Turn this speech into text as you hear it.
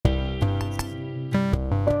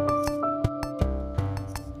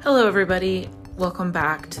Hello, everybody. Welcome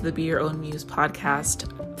back to the Be Your Own Muse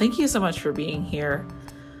podcast. Thank you so much for being here.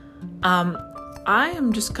 I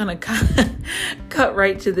am just going to cut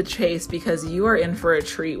right to the chase because you are in for a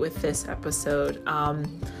treat with this episode.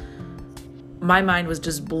 My mind was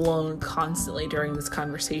just blown constantly during this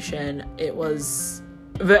conversation. It was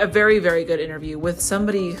a very, very good interview with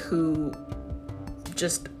somebody who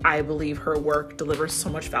just, I believe her work delivers so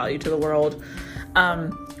much value to the world.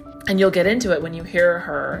 And you'll get into it when you hear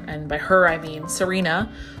her. And by her, I mean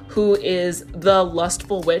Serena, who is the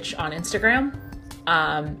Lustful Witch on Instagram.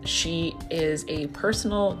 She is a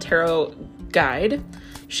personal tarot guide.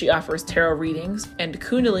 She offers tarot readings and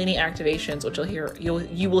Kundalini activations, which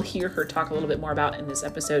you will hear her talk a little bit more about in this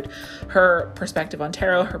episode. Her perspective on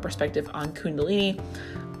tarot, her perspective on Kundalini.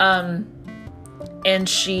 And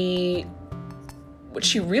what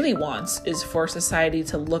she really wants is for society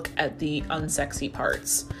to look at the unsexy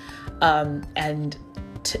parts, and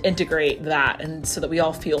to integrate that, and so that we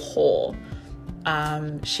all feel whole.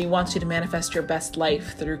 She wants you to manifest your best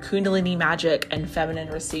life through Kundalini magic and feminine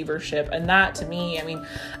receivership. And that, to me, I mean,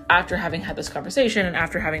 after having had this conversation and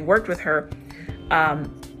after having worked with her,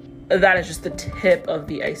 that is just the tip of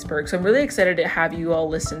the iceberg. So I'm really excited to have you all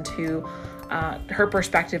listen to her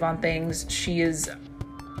perspective on things. She is,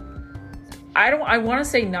 I want to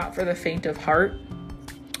say, not for the faint of heart.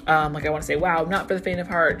 I want to say, wow, not for the faint of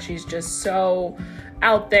heart. She's just so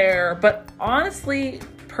out there. But honestly,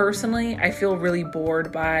 personally, I feel really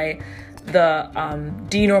bored by the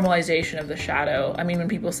denormalization of the shadow. I mean, when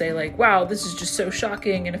people say like, wow, this is just so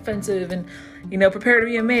shocking and offensive and, prepare to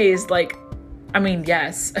be amazed. Like, I mean,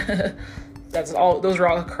 yes, those are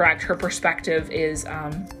all correct. Her perspective is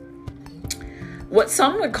what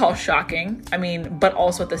some would call shocking. I mean, but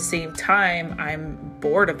also at the same time, I'm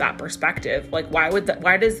bored of that perspective. Like, why is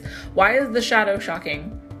the shadow shocking?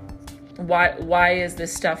 Why is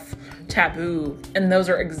this stuff taboo? And those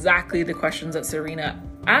are exactly the questions that Serena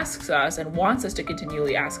asks us and wants us to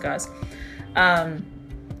continually ask us.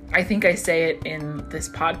 I think I say it in this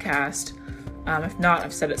podcast. If not,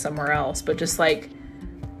 I've said it somewhere else, but just like,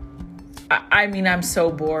 I mean, I'm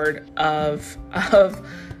so bored of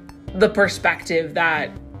the perspective that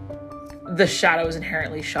the shadow is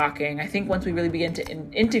inherently shocking. I think once we really begin to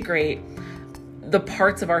integrate the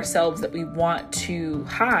parts of ourselves that we want to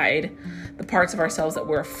hide, the parts of ourselves that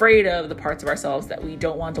we're afraid of, the parts of ourselves that we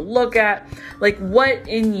don't want to look at, like, what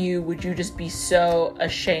in you would you just be so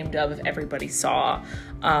ashamed of if everybody saw?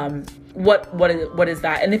 What is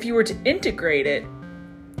that? And if you were to integrate it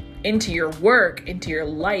into your work, into your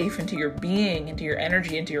life, into your being, into your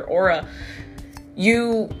energy, into your aura,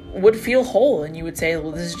 you would feel whole and you would say,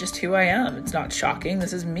 well, this is just who I am. It's not shocking.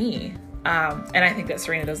 This is me. And I think that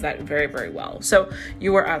Serena does that very, very well. So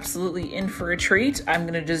you are absolutely in for a treat. I'm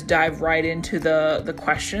going to just dive right into the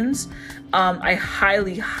questions. I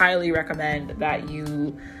highly, highly recommend that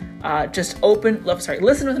you just listen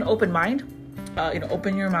with an open mind,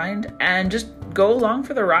 open your mind and just go along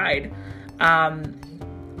for the ride.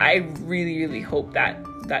 I really, really hope that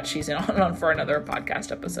she's on for another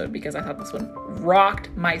podcast episode because I thought this one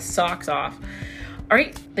rocked my socks off. All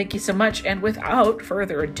right, thank you so much. And without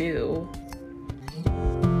further ado,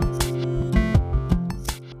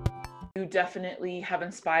 you definitely have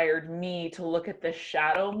inspired me to look at the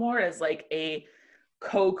shadow more as like a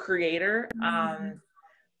co-creator.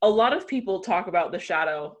 A lot of people talk about the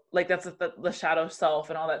shadow, like that's the shadow self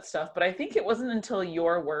and all that stuff. But I think it wasn't until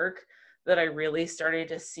your work that I really started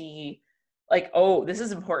to see like, oh, this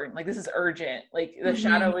is important. Like, this is urgent. Like, the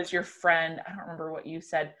shadow is your friend. I don't remember what you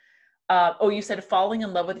said. You said falling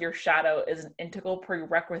in love with your shadow is an integral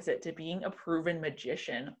prerequisite to being a proven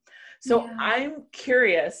magician. So yeah. I'm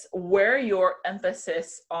curious where your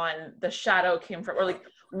emphasis on the shadow came from, or like,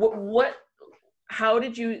 how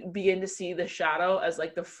did you begin to see the shadow as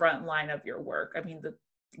like the front line of your work? I mean, the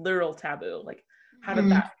literal taboo. Like, how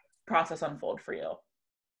did that process unfold for you?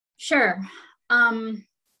 Sure.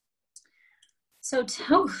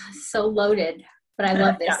 So loaded, but I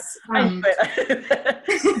love this.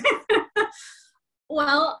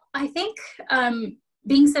 Well, I think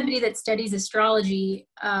being somebody that studies astrology,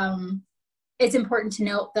 it's important to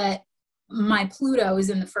note that my Pluto is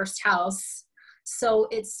in the first house. So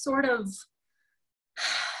it sort of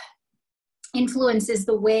influences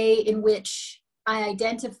the way in which I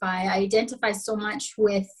identify. I identify so much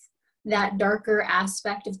with that darker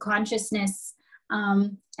aspect of consciousness.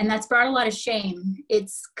 And that's brought a lot of shame.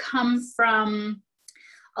 It's come from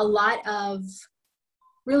a lot of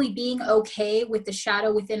really being okay with the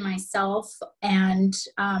shadow within myself and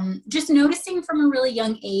just noticing from a really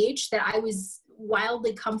young age that I was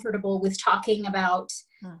wildly comfortable with talking about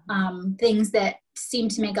Mhm. things that seem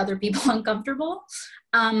to make other people uncomfortable.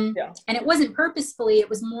 Yeah. And it wasn't purposefully, it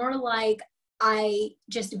was more like I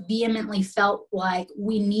just vehemently felt like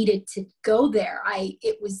we needed to go there.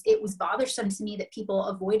 It was bothersome to me that people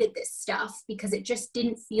avoided this stuff because it just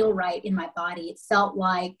didn't feel right in my body. It felt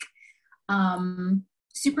like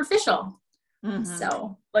superficial. Hmm.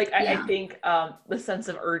 So Like I yeah. think the sense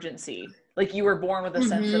of urgency. Like you were born with a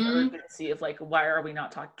sense of Hmm. urgency of like, why are we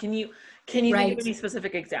not talking? Can you think of Right. any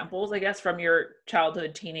specific examples, I guess, from your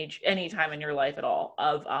childhood, teenage, any time in your life at all,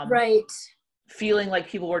 of Right. feeling like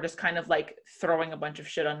people were just kind of like throwing a bunch of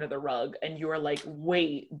shit under the rug and you were like,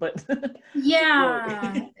 wait, but whoa.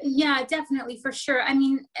 Yeah, yeah, definitely, for sure. I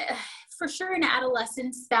mean, for sure in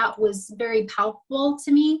adolescence, that was very palpable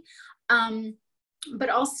to me. Um, but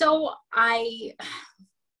also I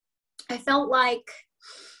felt like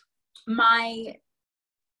my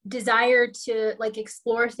desire to like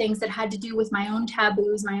explore things that had to do with my own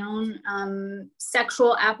taboos, my own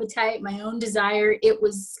sexual appetite, my own desire, it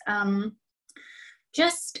was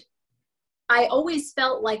just I always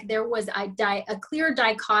felt like there was a clear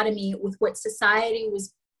dichotomy with what society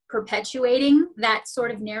was perpetuating, that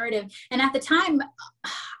sort of narrative. And at the time,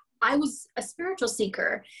 I was a spiritual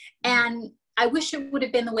seeker, and I wish it would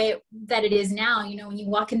have been the way that it is now. You know, when you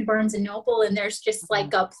walk into Barnes and Noble and there's just Mhm.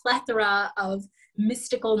 like a plethora of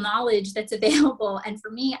mystical knowledge that's available. And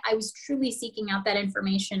for me, I was truly seeking out that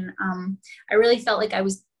information. I really felt like I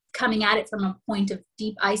was coming at it from a point of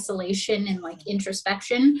deep isolation and like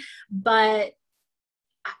introspection. But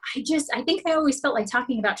I think I always felt like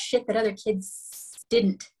talking about shit that other kids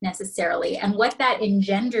didn't necessarily. And what that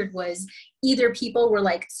engendered was either people were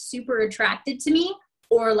like super attracted to me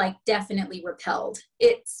or like definitely repelled.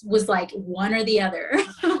 It was like one or the other.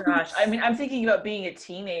 Gosh, I mean, I'm thinking about being a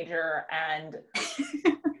teenager and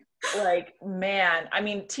like, man, I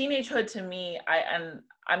mean, teenagehood to me,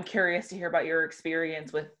 I'm curious to hear about your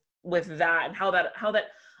experience with that and how that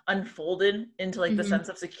unfolded into like the Mhm. sense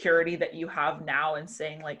of security that you have now and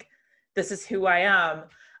saying like, this is who I am.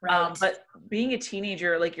 Right. But being a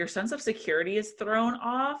teenager, like your sense of security is thrown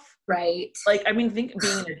off. Right. Like, I mean, think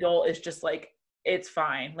being an adult is just like, it's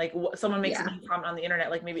fine. Like someone makes a Yeah. mean comment on the internet,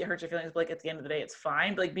 like maybe it hurts your feelings, but like at the end of the day, it's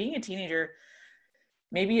fine. But like being a teenager,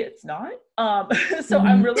 maybe it's not. So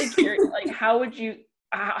I'm Mhm. really curious, like, how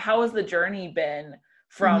has the journey been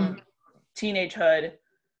from Mhm. teenagehood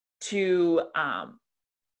to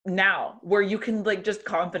now, where you can like just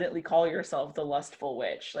confidently call yourself the lustful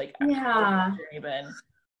witch? Like, how has Yeah. that journey been?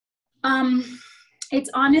 Um, it's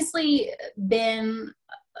honestly been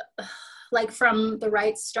like from the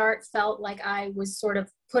right start, felt like I was sort of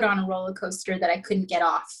put on a roller coaster that I couldn't get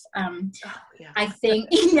off. Oh yeah, I think,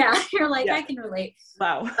 yeah, you're like, yeah. I can relate.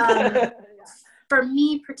 Wow. Um, for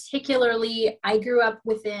me, particularly, I grew up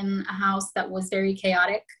within a house that was very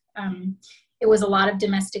chaotic. Um, it was a lot of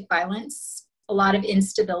domestic violence, a lot of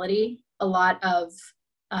instability, a lot of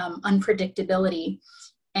unpredictability.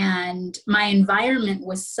 And my environment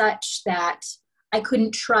was such that I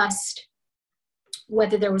couldn't trust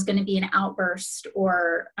whether there was going to be an outburst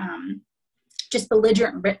or just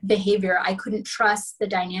belligerent behavior. I couldn't trust the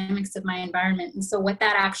dynamics of my environment. And so, what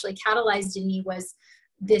that actually catalyzed in me was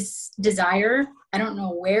this desire. I don't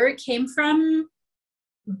know where it came from,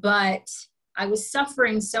 but I was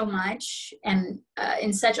suffering so much and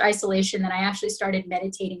in such isolation that I actually started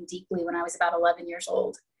meditating deeply when I was about 11 years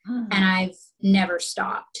old. And Mhm. I've never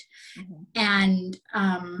stopped. Mhm. And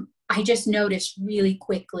I just noticed really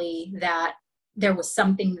quickly that there was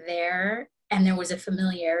something there and there was a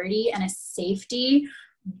familiarity and a safety.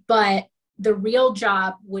 But the real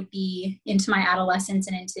job would be into my adolescence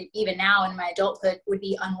and into even now in my adulthood would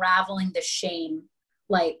be unraveling the shame,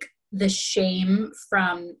 like the shame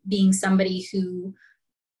from being somebody who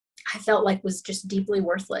I felt like was just deeply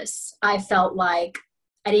worthless. I felt like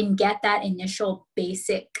I didn't get that initial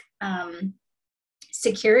basic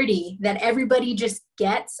security that everybody just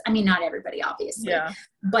gets. I mean, not everybody, obviously, Yeah.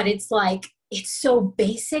 but it's like, it's so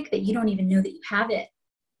basic that you don't even know that you have it.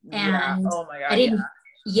 Yeah. And Oh my I God. Yeah. didn't,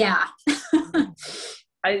 yeah.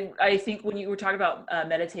 Mhm. I think when you were talking about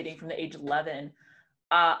meditating from the age of 11,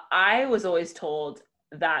 I was always told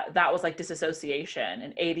that that was like disassociation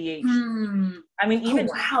and ADHD. Hmm. I mean, Oh, even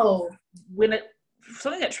wow. when it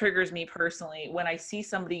something that triggers me personally when I see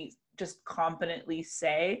somebody just confidently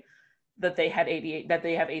say that they had ADHD, that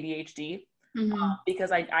they have ADHD, Mm-hmm.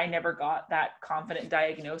 because I never got that confident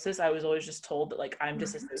diagnosis. I was always just told that like I'm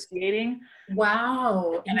disassociating,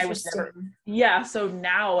 Wow. and I was never. Interesting. Yeah, so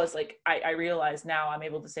now as like I realize now I'm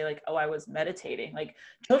able to say like, oh, I was meditating. Like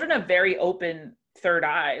children have very open third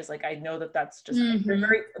eyes. Like, I know that that's just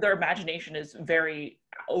their imagination is very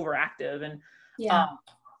overactive. And yeah.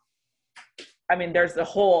 I mean, there's the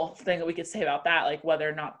whole thing that we could say about that, like whether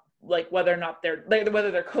or not they're like,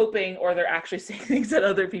 whether they're coping or they're actually seeing things that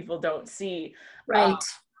other people don't see. Right.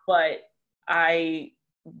 But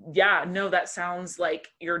no, that sounds like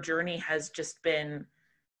your journey has just been,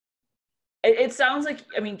 it sounds like,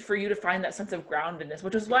 I mean, for you to find that sense of groundedness,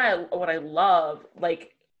 which is what I love,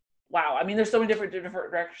 like, wow. I mean, there's so many different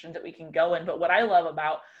directions that we can go in, but what I love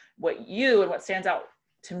about what you and what stands out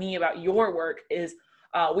to me about your work is,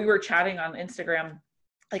 we were chatting on Instagram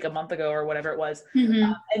like a month ago or whatever it was.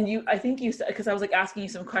 And I think you said, because I was like asking you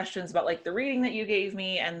some questions about like the reading that you gave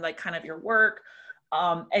me and like kind of your work.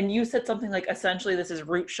 And you said something like, essentially, this is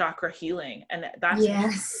root chakra healing. And that's,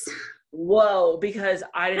 yes. Whoa, because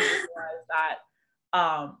I didn't realize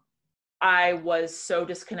that I was so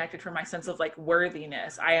disconnected from my sense of like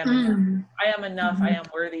worthiness. I am enough. I am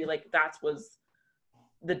worthy. Like that was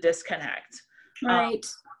the disconnect. Right.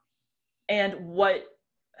 And what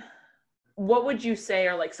would you say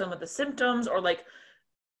are like some of the symptoms, or like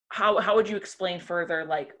how would you explain further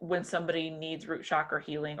like when somebody needs root chakra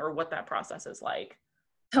healing, or what that process is like?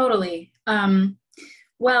 Totally.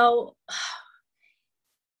 Well,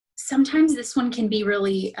 sometimes this one can be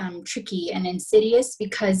really tricky and insidious,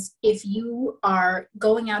 because if you are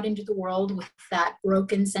going out into the world with that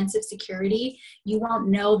broken sense of security, you won't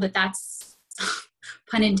know that that's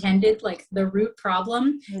pun intended, like the root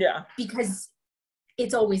problem. Yeah. Because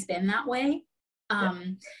it's always been that way.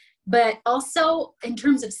 But also in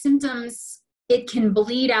terms of symptoms, it can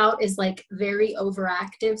bleed out as like very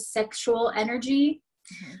overactive sexual energy,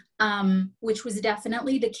 which was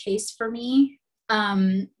definitely the case for me,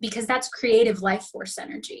 because that's creative life force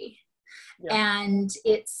energy. And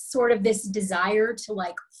it's sort of this desire to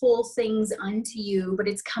like pull things unto you, but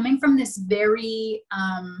it's coming from this very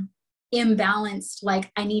imbalanced,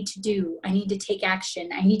 like I need to take action,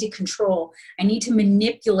 I need to control, I need to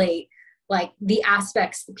manipulate like the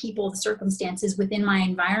aspects, the people, the circumstances within my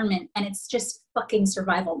environment. And it's just fucking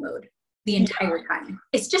survival mode the entire time.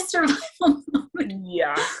 It's just survival mode.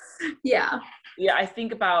 Yeah. I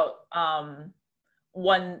think about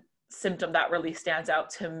one symptom that really stands out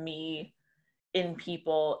to me in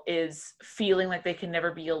people is feeling like they can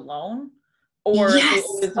never be alone, or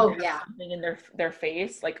something in their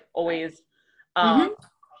face, like always.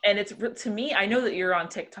 And it's, to me, I know that you're on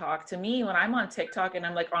TikTok. To me, when I'm on TikTok and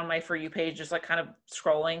I'm like on my For You page, just like kind of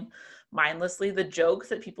scrolling mindlessly, the jokes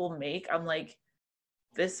that people make, I'm like,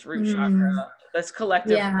 this root chakra, this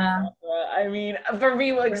collective chakra. I mean, for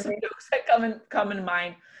me, like some jokes that come in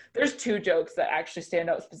mind. There's two jokes that actually stand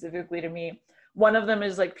out specifically to me. One of them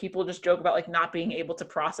is like people just joke about like not being able to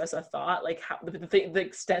process a thought, like how the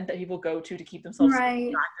extent that people go to keep themselves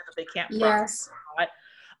distracted that they can't process a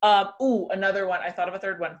thought. Another one, I thought of a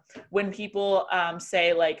third one. When people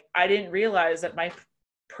say like, I didn't realize that my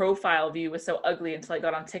profile view was so ugly until I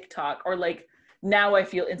got on TikTok, or like now I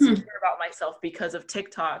feel insecure about myself because of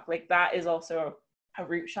TikTok. Like that is also a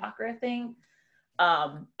root chakra thing.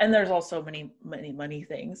 And there's also many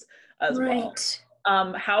things as well.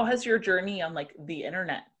 How has your journey on like the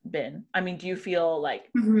internet been? I mean, do you feel like,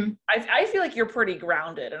 I feel like you're pretty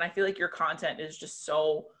grounded, and I feel like your content is just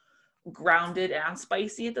so grounded and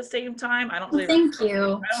spicy at the same time. I don't really thank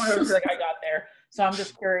you. I don't know if like I got there. So I'm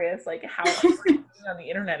just curious, like how on the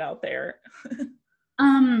internet out there.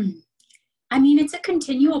 I mean, it's a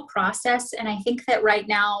continual process. And I think that right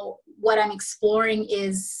now what I'm exploring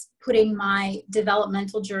is putting my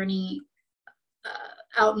developmental journey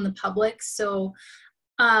out in the public. So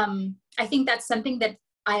I think that's something that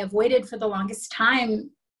I avoided for the longest time,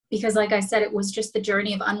 because like I said, it was just the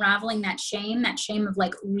journey of unraveling that shame of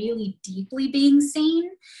like really deeply being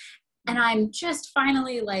seen. And I'm just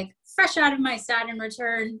finally like fresh out of my Saturn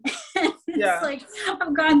return. It's like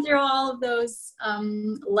I've gone through all of those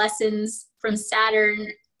lessons from Saturn,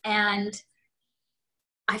 and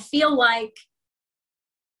I feel like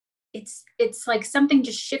it's like something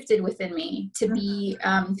just shifted within me to be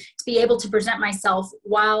able to present myself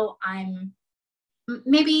while I'm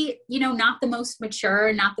maybe, not the most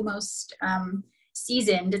mature, not the most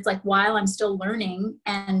seasoned. It's like while I'm still learning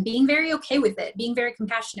and being very okay with it, being very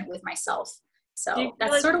compassionate with myself. So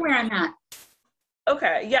that's like, sort of where I'm at.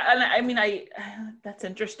 Okay. Yeah. And I mean, that's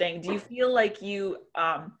interesting. Do you feel like you,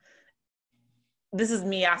 this is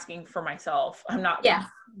me asking for myself. I'm not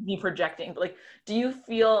me projecting, but like, do you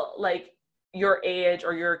feel like your age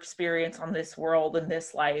or your experience on this world and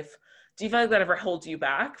this life, do you feel like that ever holds you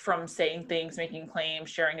back from saying things, making claims,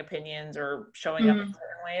 sharing opinions, or showing up in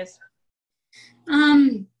certain ways?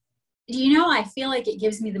 I feel like it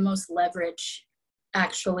gives me the most leverage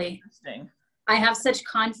actually. Interesting. I have such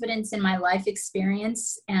confidence in my life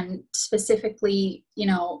experience and specifically, you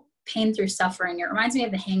know, pain through suffering. It reminds me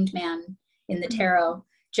of the Hanged Man in the tarot,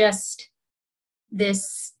 just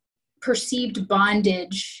this perceived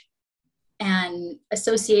bondage and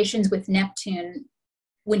associations with Neptune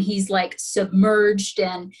when he's like submerged,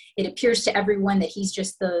 and it appears to everyone that he's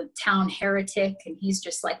just the town heretic and he's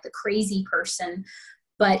just like the crazy person.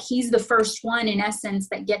 But he's the first one in essence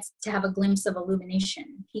that gets to have a glimpse of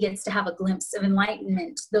illumination. He gets to have a glimpse of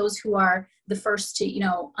enlightenment. Those who are the first to, you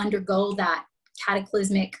know, undergo that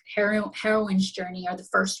cataclysmic heroine's journey are the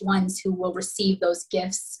first ones who will receive those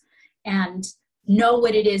gifts and know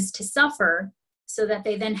what it is to suffer, so that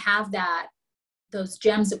they then have those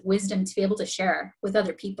gems of wisdom to be able to share with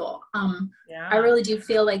other people. I really do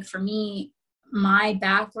feel like for me, my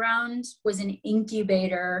background was an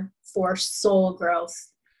incubator for soul growth.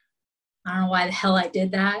 I don't know why the hell I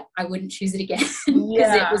did that. I wouldn't choose it again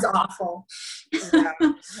because it was awful.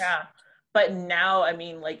 Yeah. But now, I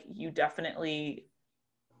mean, like you definitely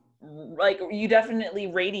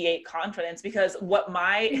radiate confidence, because when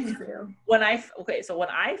I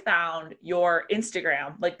found your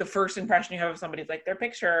Instagram, like the first impression you have of somebody is like their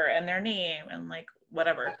picture and their name and like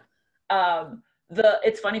whatever.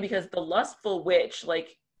 It's funny because the Lustful Witch,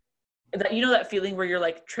 like that, you know, that feeling where you're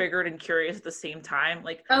like triggered and curious at the same time.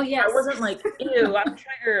 Like, oh yes, I wasn't like, ew, I'm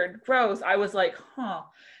triggered, gross. I was like,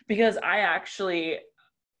 because I actually,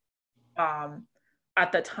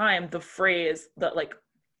 at the time, the phrase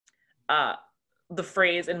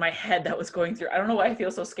in my head that was going through, I don't know why I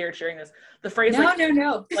feel so scared sharing this. The phrase,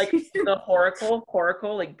 no. Like the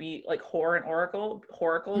horacle, like be like whore and oracle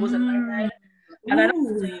was in my head. And I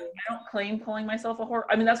don't claim calling myself a whore.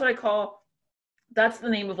 I mean, that's the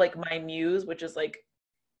name of like my muse, which is like,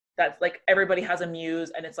 that's like everybody has a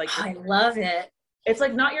muse, and it's like, I love it. It's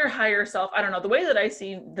like not your higher self. I don't know, the way that I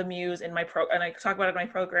see the muse in my and I talk about it in my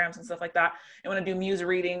programs and stuff like that. And when I do muse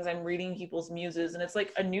readings, I'm reading people's muses, and it's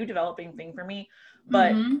like a new developing thing for me.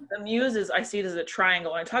 But the muse is, I see it as a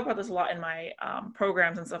triangle. And I talk about this a lot in my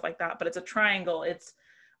programs and stuff like that, but it's a triangle. It's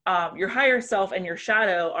your higher self and your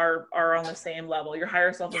shadow are on the same level. Your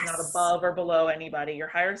higher self is not above or below anybody. Your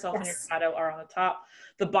higher self and your shadow are on the top.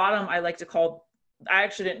 The bottom, I like to call, I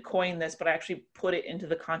actually didn't coin this, but I actually put it into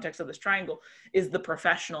the context of this triangle, is the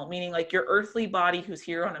professional, meaning like your earthly body who's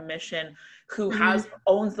here on a mission, who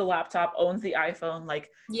owns the laptop, owns the iPhone,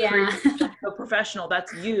 like the professional,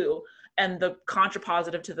 that's you. And the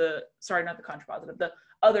contrapositive to the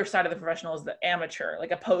other side of the professional is the amateur,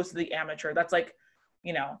 like opposed to the amateur. That's like,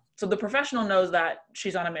 you know, so the professional knows that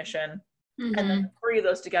she's on a mission, and then the three of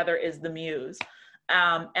those together is the muse.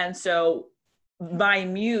 And so my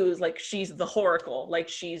muse, like she's the horacle, like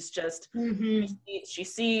she's just, she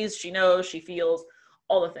sees, she knows, she feels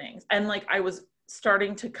all the things. And like, I was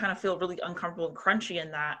starting to kind of feel really uncomfortable and crunchy in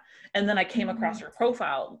that. And then I came across her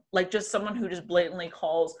profile, like just someone who just blatantly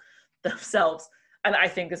calls themselves, and I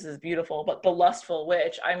think this is beautiful, but the Lustful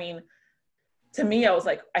Witch. I mean, to me, I was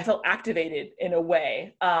like, I felt activated in a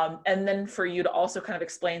way. And then for you to also kind of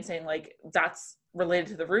explain, saying like, that's related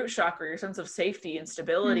to the root chakra, your sense of safety and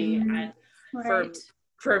stability. And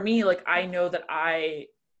for me, like, I know that I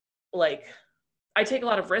take a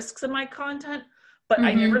lot of risks in my content, but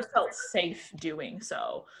I never felt safe doing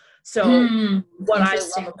so. So what I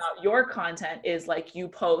love about your content is like, you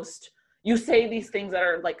say these things that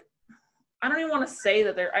are like, I don't even want to say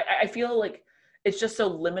that I feel like it's just so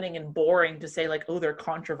limiting and boring to say like, oh, they're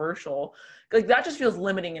controversial. Like that just feels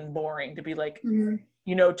limiting and boring to be like,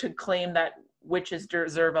 you know, to claim that witches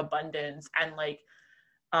deserve abundance and like,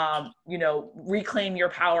 you know, reclaim your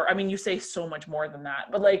power. I mean, you say so much more than that,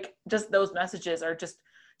 but like just those messages are just,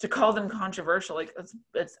 to call them controversial, like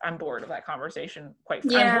I'm bored of that conversation.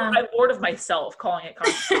 I'm bored of myself calling it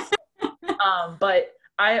controversial. But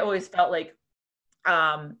I always felt like,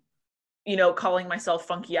 you know, calling myself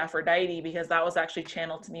Funky Aphrodite, because that was actually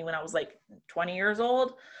channeled to me when I was like 20 years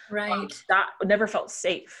old. Right. That never felt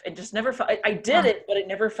safe. It just never felt, I did it, but it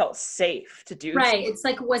never felt safe to do. Right. It's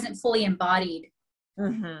like it wasn't fully embodied.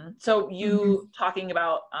 So you talking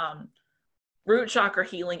about root chakra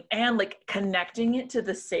healing and like connecting it to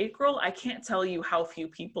the sacral, I can't tell you how few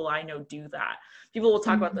people I know do that. People will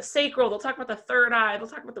talk about the sacral, they'll talk about the third eye, they'll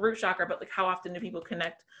talk about the root chakra, but like how often do people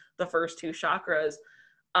connect the first two chakras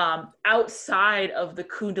outside of the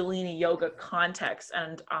Kundalini yoga context?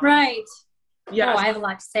 And I have a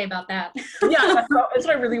lot to say about that. That's what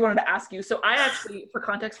I really wanted to ask you. So I actually, for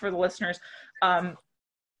context for the listeners,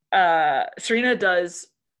 Serena does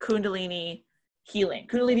Kundalini healing,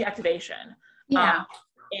 Kundalini activation. But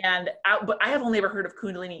I have only ever heard of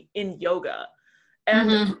Kundalini in yoga. And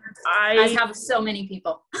Mm-hmm. As have so many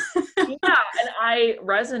people. yeah, and I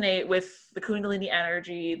resonate with the Kundalini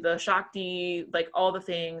energy, the Shakti, like all the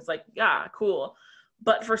things, like, yeah, cool.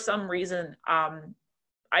 But for some reason,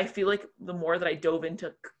 I feel like the more that I dove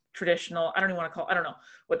into traditional, I don't know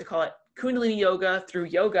what to call it, Kundalini yoga through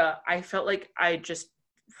yoga, I felt like I just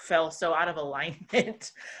fell so out of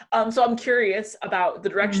alignment. So I'm curious about the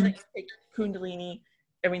direction that you take Kundalini.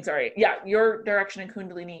 Your direction in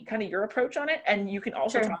Kundalini, kind of your approach on it. And you can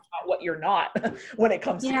also talk about what you're not when it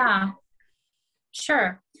comes to. Yeah,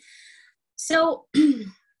 sure. So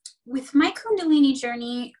with my Kundalini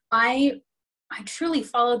journey, I truly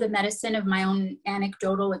follow the medicine of my own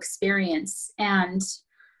anecdotal experience. And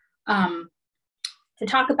to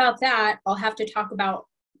talk about that, I'll have to talk about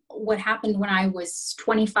what happened when I was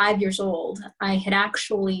 25 years old. I had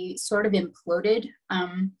actually sort of imploded.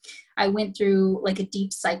 I went through like a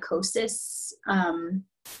deep psychosis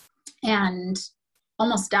and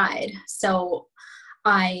almost died. So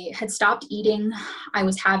I had stopped eating. I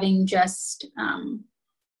was having just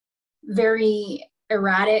very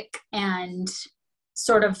erratic and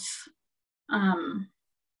sort of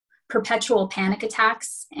perpetual panic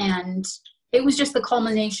attacks. And it was just the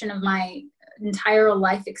culmination of my entire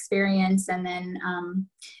life experience and then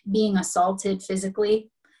being assaulted physically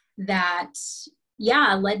that,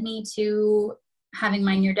 yeah, led me to having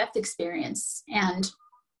my near-death experience. And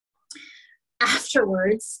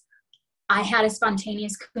afterwards, I had a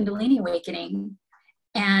spontaneous Kundalini awakening.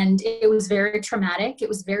 And it was very traumatic. It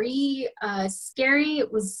was very scary.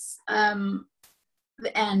 It was, and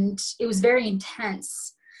it was very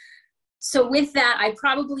intense. So with that, I've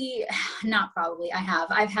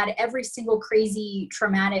had every single crazy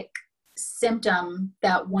traumatic symptom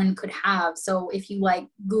that one could have. So if you like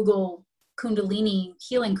Google Kundalini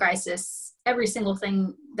healing crisis, every single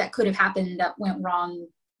thing that could have happened that went wrong,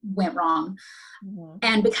 went wrong. Mm-hmm.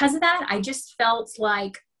 And because of that, I just felt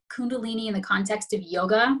like Kundalini in the context of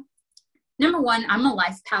yoga, number one, I'm a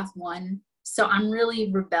life path 1. So I'm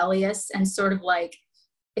really rebellious and sort of like,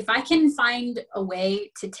 if I can find a way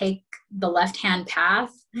to take the left-hand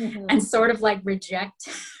path and sort of like reject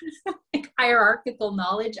like hierarchical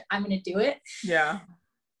knowledge, I'm going to do it. Yeah.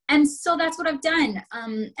 And so that's what I've done.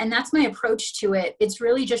 And that's my approach to it. It's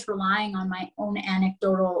really just relying on my own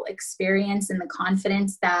anecdotal experience and the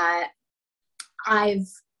confidence that I've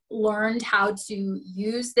learned how to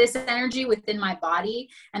use this energy within my body,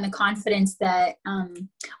 and the confidence that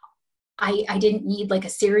I didn't need like a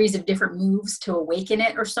series of different moves to awaken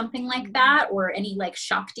it or something like that, or any like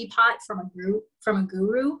Shakti pot from a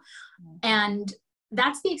guru. And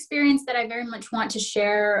that's the experience that I very much want to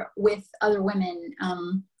share with other women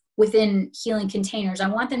within healing containers. I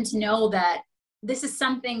want them to know that this is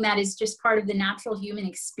something that is just part of the natural human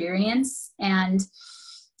experience, and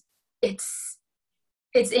it's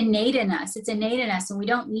innate in us. It's innate in us, and we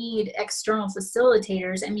don't need external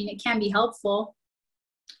facilitators. I mean, it can be helpful,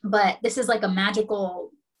 but this is like a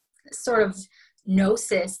magical sort of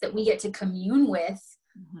gnosis that we get to commune with,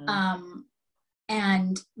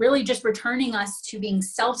 and really just returning us to being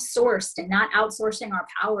self-sourced and not outsourcing our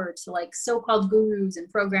power to like so-called gurus and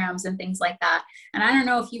programs and things like that. And I don't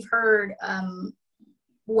know if you've heard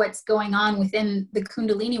what's going on within the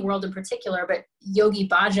Kundalini world in particular, but Yogi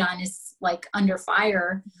Bhajan is like under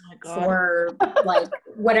fire for like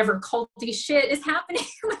whatever culty shit is happening.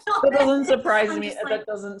 That doesn't surprise me. That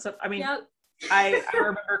doesn't, I mean, yep. I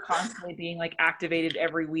remember constantly being like activated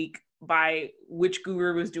every week by which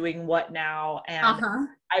guru was doing what now. And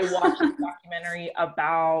I watched a documentary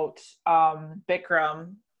about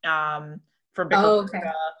Bikram from Bikram. Oh, okay.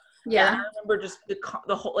 Yeah. And I remember just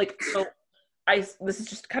the whole, like, so this is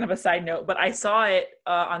just kind of a side note, but I saw it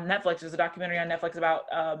on Netflix. There's a documentary on Netflix about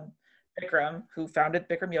Bikram, who founded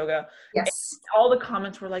Bikram Yoga. Yes. And all the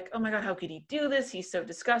comments were like, oh my God, how could he do this? He's so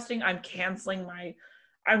disgusting. I'm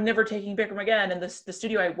never taking Bikram again. And the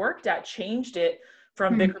studio I worked at changed it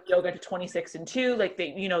from Bikram Yoga to 26-2. Like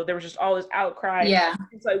there was just all this outcry. Yeah.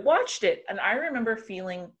 And so I watched it, and I remember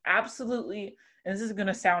feeling absolutely, and this is going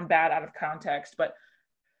to sound bad out of context, but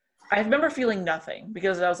I remember feeling nothing,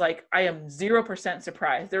 because I was like, I am 0%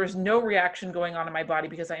 surprised. There is no reaction going on in my body,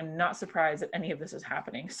 because I am not surprised that any of this is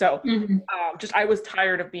happening. So I was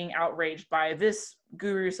tired of being outraged by this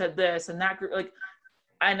guru said this and that guru, like,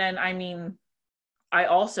 and then, I mean, I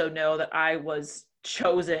also know that I was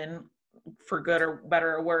chosen, for good or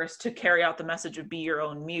better or worse, to carry out the message of be your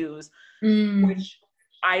own muse, which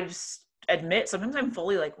I just admit sometimes I'm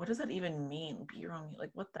fully like, what does that even mean? Be your own,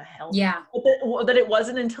 like, what the hell? Yeah. That it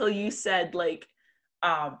wasn't until you said like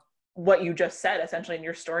what you just said essentially in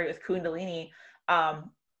your story with Kundalini,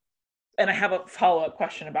 and and I have a follow-up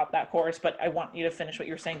question about that course, but I want you to finish what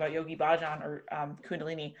you were saying about Yogi Bhajan or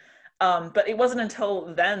Kundalini. But it wasn't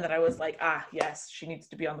until then that I was like, yes, she needs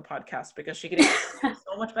to be on the podcast because she can explain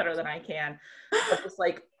so much better than I can. But it's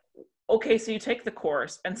like, okay, so you take the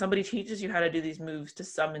course and somebody teaches you how to do these moves to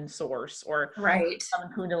summon source or Right. summon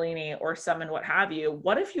Kundalini or summon what have you.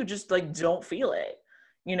 What if you just like don't feel it?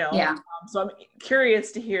 You know? Yeah. So I'm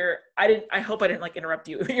curious to hear. I hope I didn't like interrupt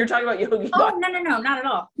you. You're talking about Yogi. Oh, no, not at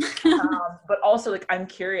all. But also like, I'm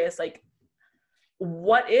curious, like,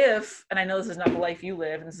 what if, and I know this is not the life you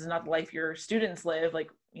live and this is not the life your students live,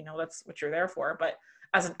 like, you know, that's what you're there for, but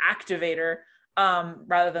as an activator,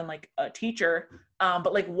 rather than like a teacher,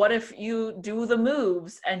 but like, what if you do the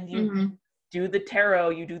moves and you do the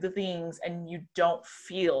tarot, you do the things and you don't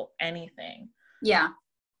feel anything? Yeah.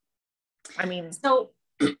 I mean, so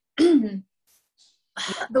the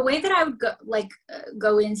way that I would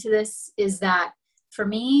go into this is that for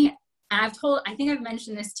me, and I think I've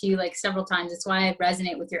mentioned this to you like several times. It's why I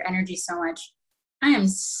resonate with your energy so much. I am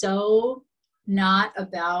so not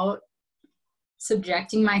about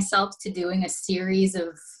subjecting myself to doing a series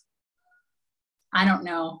of, I don't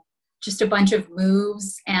know, just a bunch of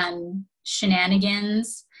moves and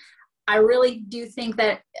shenanigans. I really do think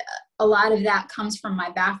that a lot of that comes from my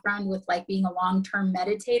background with like being a long-term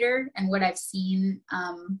meditator and what I've seen,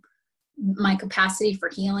 my capacity for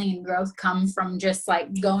healing and growth come from just like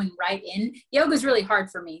going right in. Yoga is really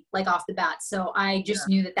hard for me, like off the bat. So I just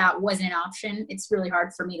knew that wasn't an option. It's really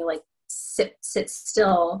hard for me to like sit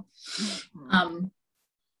still,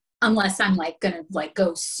 unless I'm like gonna like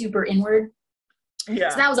go super inward. yeah.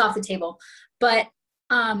 So that was off the table. But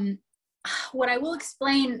what I will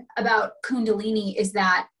explain about Kundalini is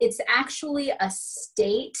that it's actually a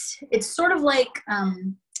state. It's sort of like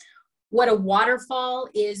what a waterfall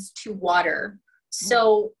is to water.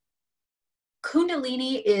 So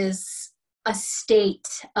Kundalini is a state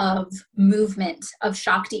of movement of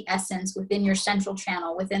Shakti essence within your central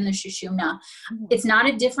channel, within the Sushumna. It's not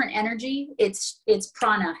a different energy. It's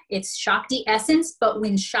prana. It's Shakti essence, but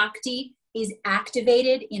when Shakti is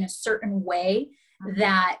activated in a certain way,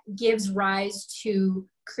 that gives rise to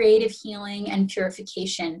creative healing and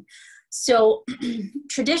purification. So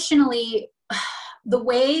traditionally, the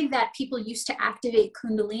way that people used to activate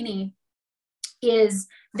Kundalini is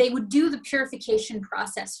they would do the purification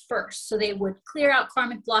process first. So they would clear out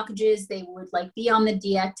karmic blockages. They would like be on the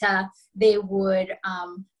dieta. They would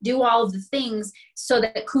do all of the things so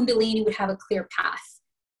that Kundalini would have a clear path.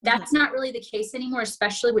 That's not really the case anymore,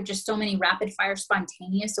 especially with just so many rapid fire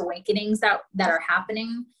spontaneous awakenings that are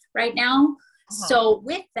happening right now. So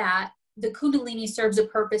with that, the Kundalini serves a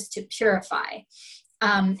purpose to purify.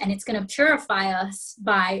 And it's going to purify us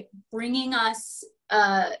by bringing us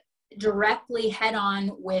directly head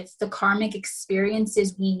on with the karmic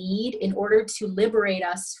experiences we need in order to liberate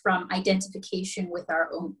us from identification with our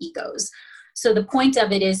own egos. So the point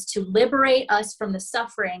of it is to liberate us from the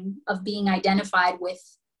suffering of being identified with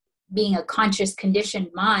being a conscious conditioned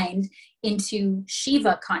mind into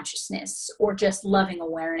Shiva consciousness or just loving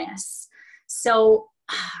awareness. So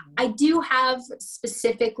I do have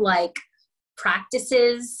specific like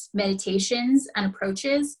practices, meditations, and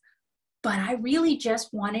approaches, but I really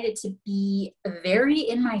just wanted it to be very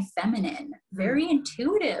in my feminine, very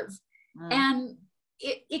intuitive. And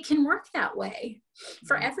it can work that way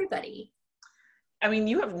for everybody. I mean,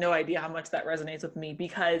 you have no idea how much that resonates with me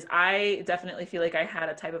because I definitely feel like I had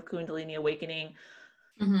a type of Kundalini awakening.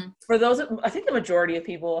 For those, I think the majority of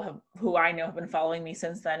people who I know have been following me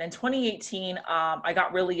since then. In 2018, I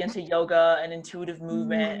got really into yoga and intuitive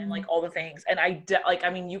movement and like all the things. And I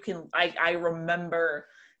remember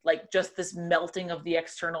like just this melting of the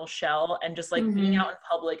external shell and just like being out in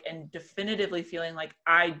public and definitively feeling like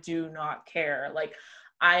I do not care. Like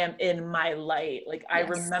I am in my light. Like I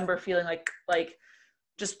remember feeling like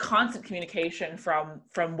just constant communication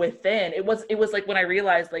from within. It was like when I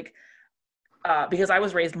realized like, because I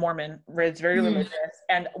was raised Mormon, raised very religious,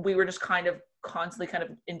 and we were just kind of constantly kind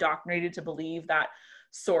of indoctrinated to believe that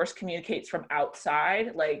source communicates from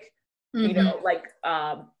outside. Like, you know, like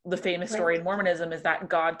the famous story in Mormonism is that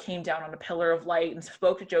God came down on a pillar of light and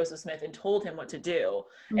spoke to Joseph Smith and told him what to do.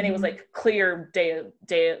 And it was like clear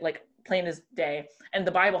day, like plain as day. And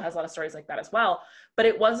the Bible has a lot of stories like that as well. But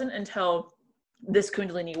it wasn't until this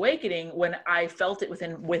Kundalini awakening when I felt it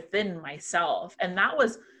within myself. And that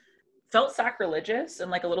felt sacrilegious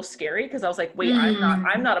and like a little scary because I was like, wait,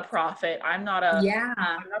 I'm not a prophet. I'm not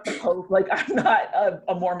the Pope. Like I'm not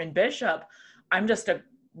a Mormon bishop. I'm just a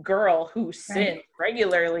girl who sins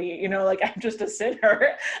regularly, you know, like I'm just a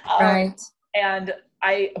sinner.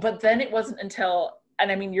 But then it wasn't until,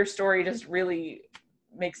 and I mean, your story just really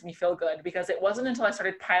makes me feel good, because it wasn't until I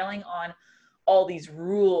started piling on all these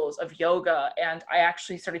rules of yoga and I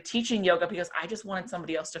actually started teaching yoga because I just wanted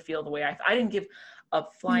somebody else to feel the way I didn't give a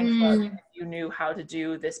flying fuck if you knew how to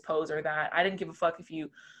do this pose or that. I didn't give a fuck if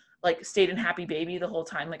you like stayed in happy baby the whole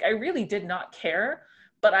time. Like I really did not care.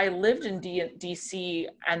 But I lived in DC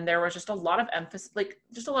and there was just a lot of emphasis, like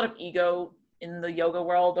just a lot of ego in the yoga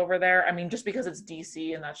world over there. I mean, just because it's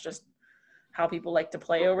DC and that's just how people like to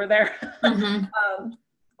play over there.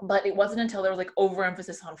 But it wasn't until there was like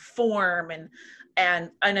overemphasis on form and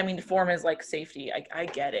I mean, form is like safety. I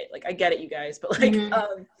get it. Like I get it, you guys, but like,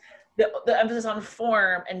 the emphasis on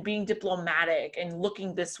form and being diplomatic and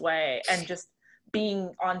looking this way and just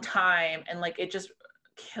being on time. And like, it just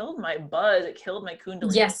killed my buzz. It killed my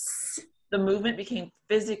kundalini. Yes. The movement became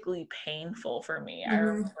physically painful for me. I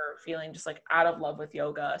remember feeling just like out of love with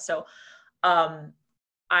yoga. So,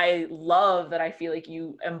 I love that I feel like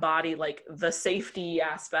you embody like the safety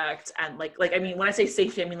aspect and like, I mean, when I say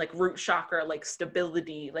safety, I mean like root chakra, like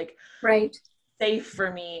stability, like right. Safe for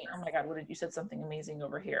me. Oh my God, what did you said something amazing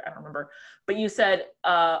over here? I don't remember, but you said,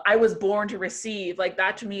 I was born to receive. Like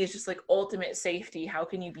that to me is just like ultimate safety. How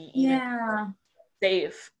can you be even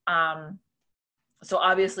safe? So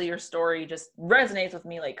obviously your story just resonates with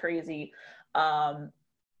me like crazy.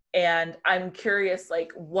 And I'm curious,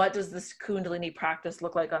 like, what does this Kundalini practice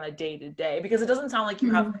look like on a day-to-day? Because it doesn't sound like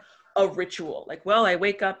you have a ritual. Like, well, I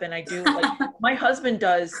wake up and I do, like, my husband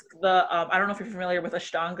does the, I don't know if you're familiar with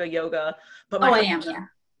Ashtanga yoga, but I am, yeah.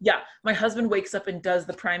 Yeah, my husband wakes up and does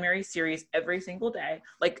the primary series every single day,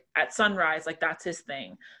 like at sunrise, like that's his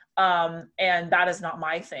thing. And that is not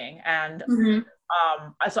my thing. And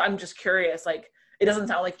so I'm just curious, like, it doesn't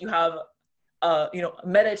sound like you have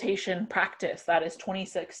meditation practice that is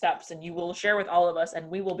 26 steps and you will share with all of us and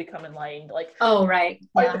we will become enlightened. Like, right.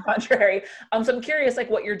 Quite the contrary. So I'm curious, like,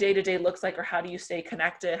 what your day-to-day looks like, or how do you stay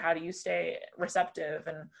connected? How do you stay receptive,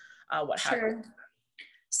 and what happens?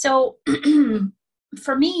 So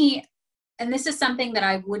for me, and this is something that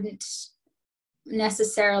I wouldn't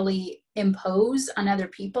necessarily impose on other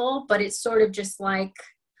people, but it's sort of just like,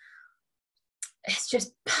 it's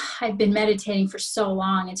just, I've been meditating for so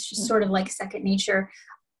long. It's just sort of like second nature.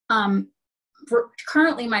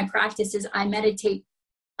 Currently my practice is I meditate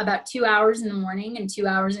about 2 hours in the morning and 2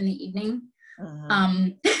 hours in the evening.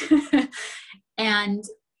 And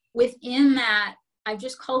within that, I've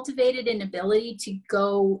just cultivated an ability to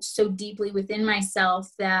go so deeply within myself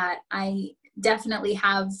that I definitely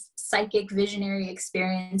have psychic visionary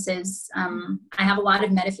experiences. I have a lot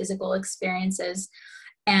of metaphysical experiences.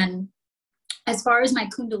 And as far as my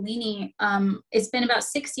Kundalini, it's been about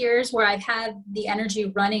 6 years where I've had the energy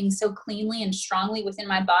running so cleanly and strongly within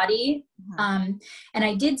my body. And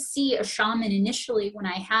I did see a shaman initially when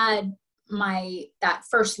I had that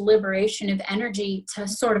first liberation of energy to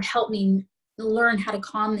sort of help me learn how to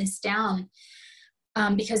calm this down,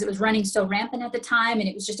 because it was running so rampant at the time and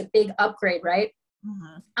it was just a big upgrade, right?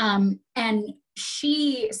 And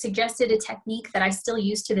she suggested a technique that I still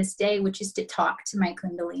use to this day, which is to talk to my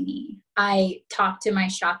Kundalini. I talk to my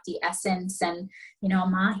Shakti essence and,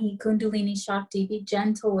 Mahi Kundalini Shakti, be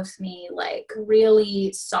gentle with me, like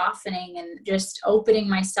really softening and just opening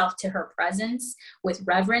myself to her presence with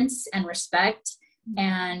reverence and respect.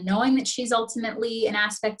 And knowing that she's ultimately an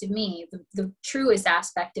aspect of me, the truest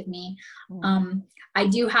aspect of me. I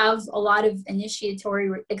do have a lot of initiatory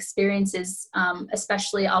experiences,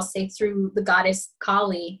 especially I'll say through the goddess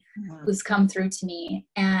Kali, who's come through to me,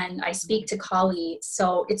 and I speak to Kali.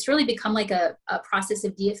 So it's really become like a process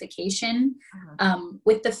of deification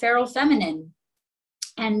with the feral feminine.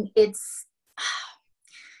 And it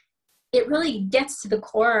really gets to the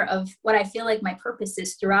core of what I feel like my purpose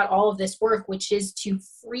is throughout all of this work, which is to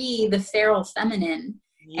free the feral feminine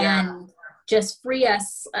and just free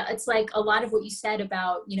us. It's like a lot of what you said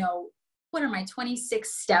about, what are my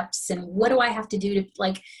 26 steps and what do I have to do to,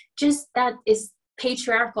 like, just that is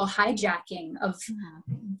patriarchal hijacking of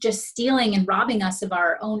just stealing and robbing us of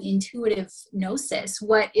our own intuitive gnosis.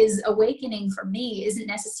 What is awakening for me isn't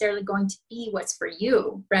necessarily going to be what's for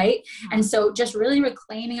you, right? And so just really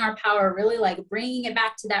reclaiming our power, really like bringing it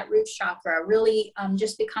back to that root chakra, really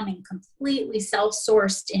just becoming completely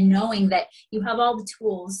self-sourced in knowing that you have all the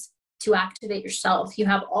tools to activate yourself. You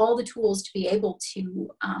have all the tools to be able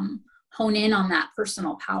to hone in on that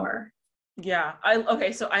personal power. Yeah.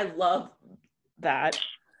 So I love that.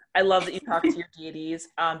 I love that you talk to your deities,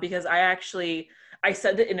 because I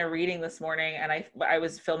said that in a reading this morning, and I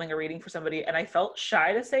was filming a reading for somebody and I felt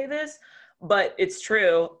shy to say this, but it's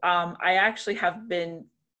true. I actually have been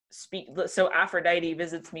so Aphrodite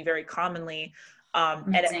visits me very commonly.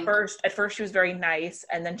 And at first she was very nice.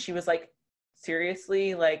 And then she was like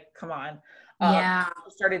seriously, like, come on. Yeah.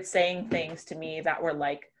 People started saying things to me that were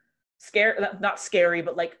like not scary,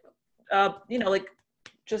 but like, you know, like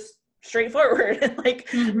just straightforward and like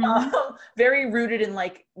very rooted in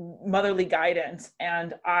like motherly guidance.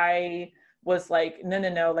 And I was like,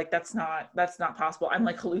 no, like that's not possible. I'm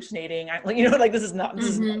like hallucinating. I'm like, you know, like this is,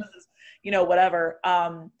 you know, whatever.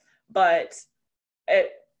 But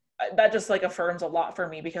it, that just like affirms a lot for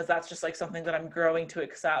me, because that's just like something that I'm growing to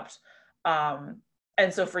accept.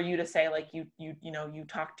 And so for you to say like you know, you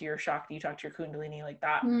talk to your Shakti, you talk to your Kundalini like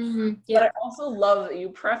that. Yeah. But I also love that you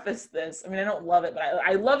preface this. I mean, I don't love it, but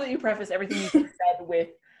I love that you preface everything you just said with,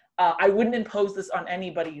 I wouldn't impose this on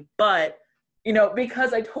anybody, but, you know,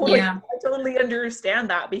 because I totally understand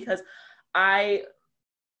that, because I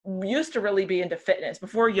used to really be into fitness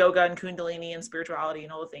before yoga and Kundalini and spirituality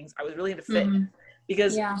and all the things. I was really into fitness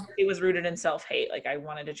because it was rooted in self-hate. Like I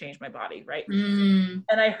wanted to change my body. Right. And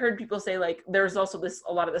I heard people say like, there's also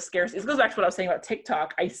a lot of the scarcity. This goes back to what I was saying about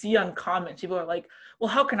TikTok. I see on comments, people are like, well,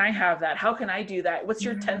 how can I have that? How can I do that? What's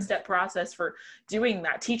your 10-step process for doing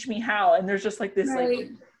that? Teach me how. And there's just like this, like,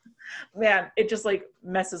 man, it just like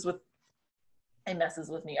messes with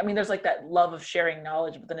me. I mean, there's like that love of sharing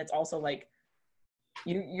knowledge, but then it's also like,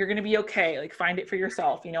 you're going to be okay. Like find it for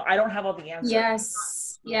yourself. You know, I don't have all the answers.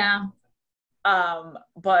 Yes. Yeah.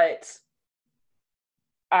 But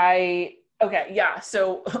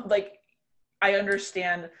so like, I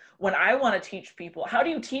understand when I want to teach people, how do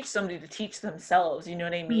you teach somebody to teach themselves? You know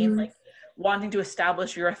what I mean? Like wanting to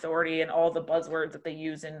establish your authority and all the buzzwords that they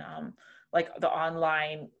use in, like the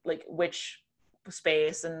online, like witch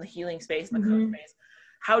space and the healing space and the coach space.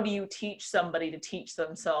 How do you teach somebody to teach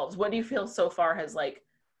themselves? What do you feel so far has like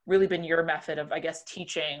really been your method of, I guess,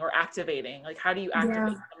 teaching or activating? Like, how do you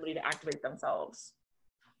activate somebody to activate themselves?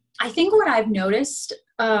 I think what I've noticed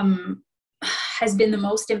has been the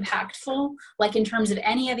most impactful, like in terms of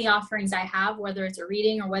any of the offerings I have, whether it's a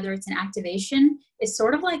reading or whether it's an activation, is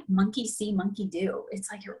sort of like monkey see, monkey do.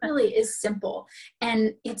 It's like, it really is simple.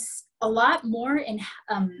 And it's a lot more in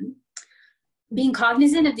being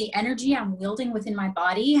cognizant of the energy I'm wielding within my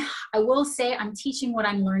body. I will say I'm teaching what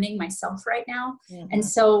I'm learning myself right now. And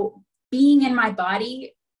so being in my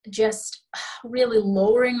body, just really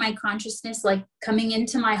lowering my consciousness, like coming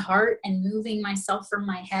into my heart and moving myself from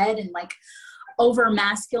my head and like over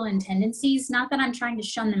masculine tendencies. Not that I'm trying to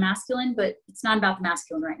shun the masculine, but it's not about the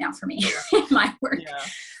masculine right now for me in my work.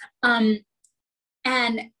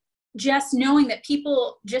 And just knowing that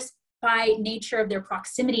people, just by nature of their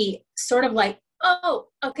proximity, sort of like, oh,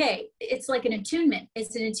 okay, it's like an attunement.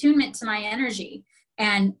 It's an attunement to my energy.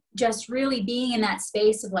 And just really being in that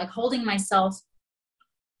space of like holding myself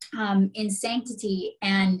in sanctity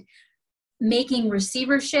and making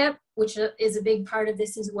receivership, which is a big part of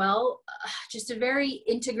this as well, just a very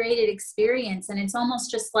integrated experience. And it's almost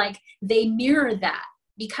just like they mirror that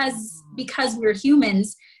because we're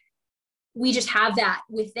humans, we just have that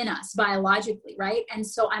within us biologically, right? And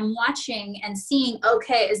so I'm watching and seeing,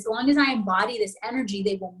 okay, as long as I embody this energy,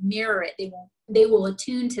 they will mirror it. They will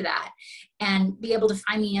attune to that and be able to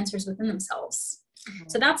find the answers within themselves.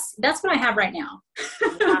 So that's what I have right now.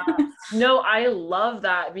 No, I love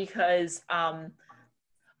that, because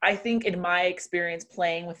I think in my experience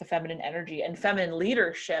playing with the feminine energy and feminine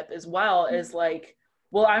leadership as well is like,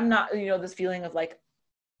 well, I'm not, you know, this feeling of like,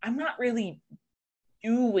 I'm not really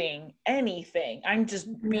doing anything. I'm just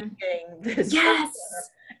being this.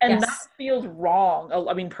 And that feels wrong.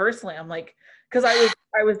 I mean, personally, I'm like, because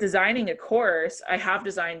I was designing a course. I have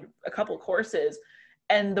designed a couple courses,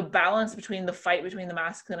 and the balance between the fight between the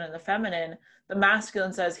masculine and the feminine, the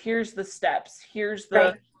masculine says, here's the steps, here's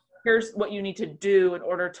what you need to do in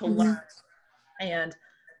order to learn.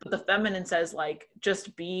 But the feminine says, like,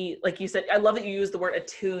 just be, like you said, I love that you use the word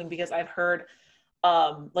attune, because I've heard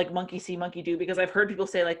like monkey see, monkey do, because I've heard people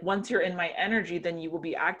say like, once you're in my energy, then you will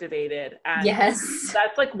be activated. And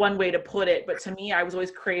that's like one way to put it. But to me, I was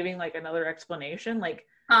always craving like another explanation, like,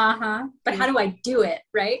 but how do I do it?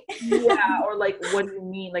 Right. Or like, what do you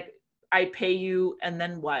mean? Like, I pay you and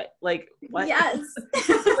then what? Like, what?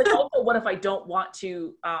 Like, also, what if I don't want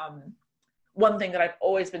to, one thing that I've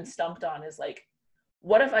always been stumped on is like,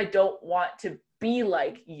 what if I don't want to be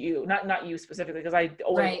like you? Not you specifically, because I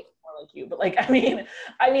always more like you, but like, I mean,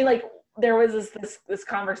 like, there was this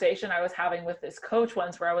conversation I was having with this coach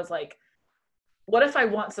once where I was like, what if I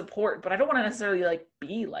want support, but I don't want to necessarily like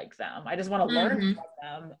be like them. I just want to learn from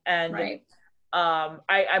them. And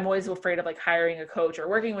I'm always afraid of like hiring a coach or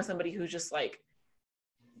working with somebody who's just like,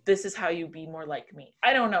 this is how you be more like me.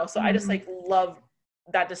 I don't know. So I just like love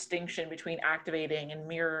that distinction between activating and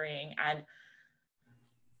mirroring. And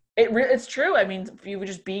It's true. I mean, if you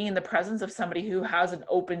just being in the presence of somebody who has an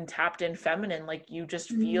open, tapped in feminine, like you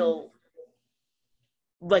just Mhm. feel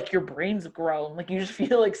like your brain's grown, like you just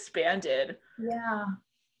feel expanded. Yeah.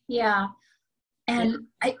 Yeah. Yeah. And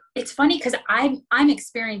it's funny because I'm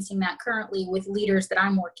experiencing that currently with leaders that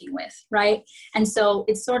I'm working with, right? And so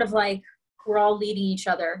it's sort of like we're all leading each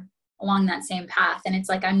other along that same path. And it's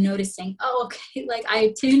like I'm noticing, oh, okay, like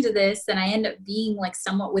I tune to this and I end up being like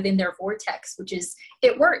somewhat within their vortex, which is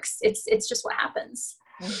it works. It's just what happens.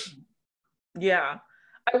 Mhm. Yeah.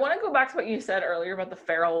 I want to go back to what you said earlier about the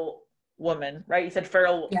feral woman, right? You said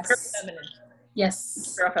feral Yes. feminine,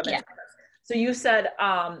 Yes. feral Yeah. feminine. So you said,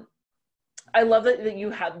 I love that you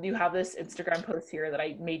have this Instagram post here that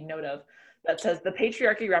I made note of that says the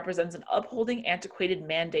patriarchy represents an upholding antiquated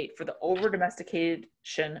mandate for the over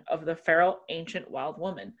domestication of the feral ancient wild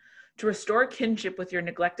woman. To restore kinship with your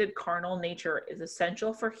neglected carnal nature is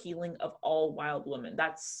essential for healing of all wild women.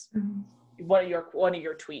 That's Mm-hmm. one of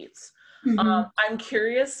your tweets. Mm-hmm. I'm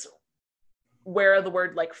curious where the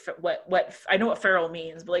word like what I know what feral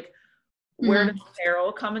means, but like where does Mm-hmm.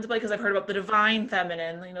 feral come into play? Because I've heard about the divine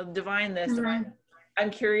feminine, divine this, divine. Mm-hmm. I'm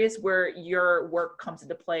curious where your work comes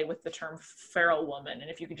into play with the term feral woman, and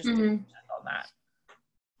if you could just Mm-hmm. expand on that.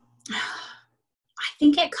 I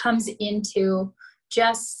think it comes into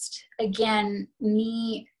just, again,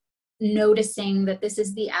 me noticing that this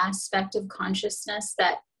is the aspect of consciousness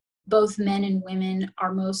that both men and women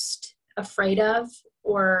are most afraid of,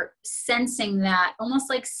 or sensing that, almost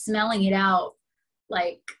like smelling it out,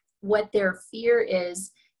 like what their fear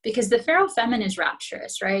is. Because the feral feminine is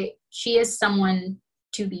rapturous, right? She is someone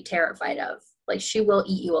to be terrified of. Like she will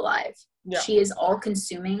eat you alive. Yeah. She is all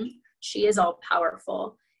consuming. She is all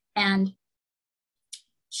powerful. And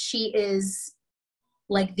she is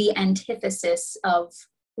like the antithesis of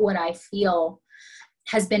what I feel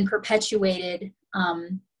has been perpetuated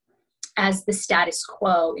as the status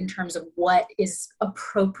quo in terms of what is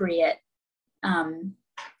appropriate,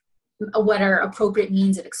 what are appropriate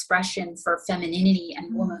means of expression for femininity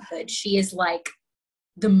and womanhood. She is like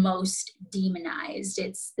the most demonized.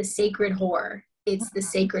 It's the sacred whore. It's the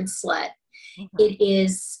sacred slut. Mm-hmm. It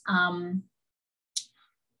is,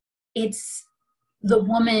 it's the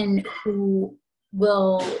woman who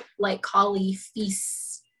will, like Kali,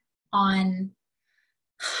 feasts on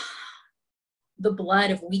the blood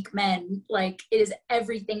of weak men. Like it is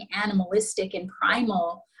everything animalistic and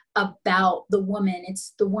primal about the woman.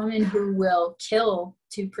 It's the woman who will kill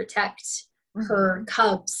to protect her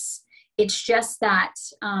cubs. It's just that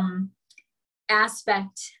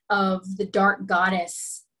aspect of the dark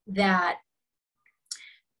goddess that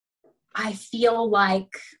I feel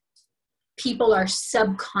like people are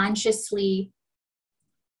subconsciously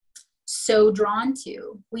so drawn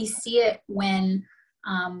to. We see it when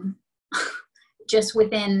just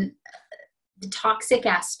within the toxic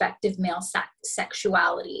aspect of male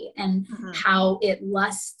sexuality and Mm-hmm. how it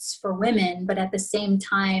lusts for women, but at the same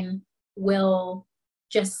time will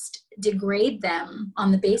just degrade them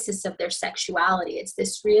on the basis of their sexuality. It's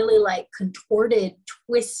this really like contorted,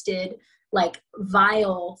 twisted, like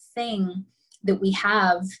vile thing that we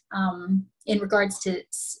have in regards to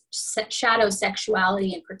shadow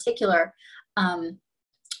sexuality in particular.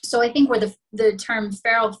 So I think where the term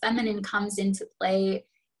feral feminine comes into play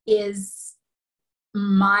is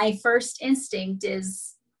my first instinct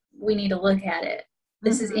is we need to look at it.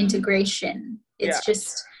 This is integration. Yeah. It's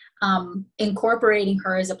just incorporating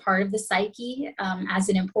her as a part of the psyche, as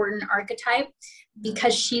an important archetype,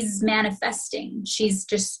 because she's manifesting. She's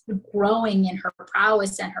just growing in her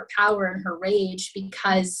prowess and her power and her rage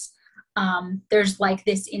because there's like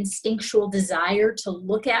this instinctual desire to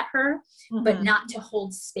look at her, but not to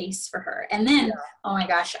hold space for her. And then, oh my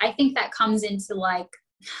gosh, I think that comes into like,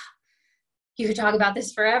 you could talk about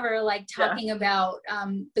this forever, like talking about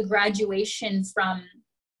the graduation from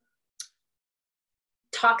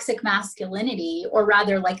toxic masculinity, or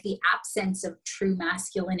rather like the absence of true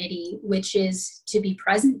masculinity, which is to be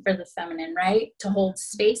present for the feminine, right? To hold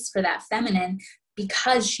space for that feminine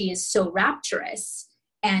because she is so rapturous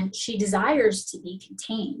and she desires to be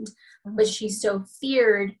contained, but she's so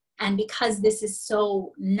feared. And because this is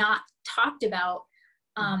so not talked about,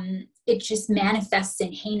 it just manifests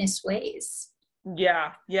in heinous ways.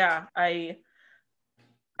 Yeah, I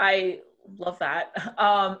love that.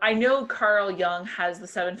 I know Carl Jung has the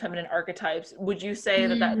seven feminine archetypes. Would you say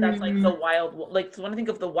that's like the wild, like when I think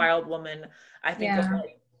of the wild woman, I think of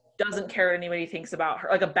like doesn't care what anybody thinks about her,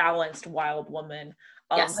 like a balanced wild woman.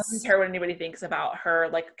 Doesn't care what anybody thinks about her,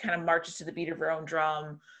 like kind of marches to the beat of her own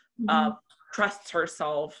drum, trusts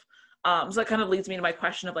herself. So that kind of leads me to my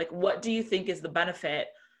question of like, what do you think is the benefit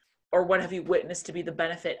or what have you witnessed to be the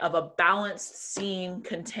benefit of a balanced, seen,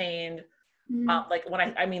 contained, like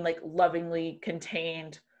when I mean like lovingly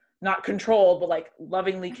contained, not controlled, but like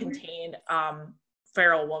lovingly contained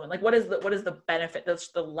feral woman? Like what is the benefit,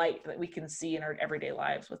 that's the light that we can see in our everyday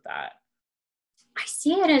lives with that? I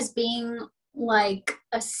see it as being like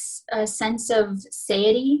a sense of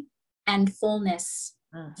satiety and fullness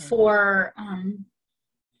for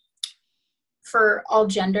all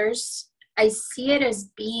genders. I see it as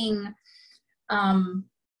being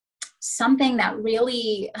something that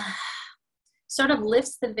really sort of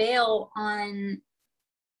lifts the veil on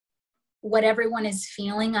what everyone is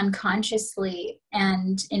feeling unconsciously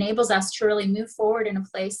and enables us to really move forward in a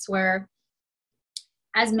place where,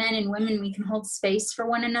 as men and women, we can hold space for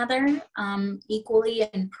one another equally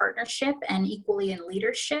in partnership and equally in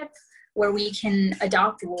leadership, where we can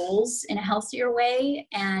adopt roles in a healthier way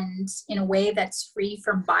and in a way that's free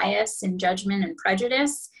from bias and judgment and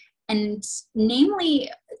prejudice, and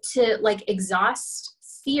namely to like exhaust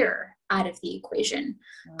fear out of the equation.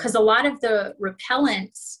 Because a lot of the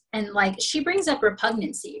repellents, and like she brings up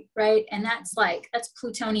repugnancy, right? And that's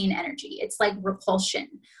Plutonian energy. It's like repulsion.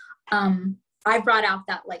 I brought out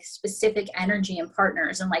that like specific energy in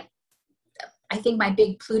partners, and like I think my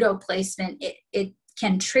big Pluto placement, it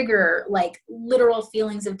can trigger like literal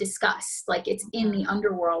feelings of disgust. Like it's in the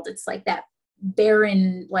underworld. It's like that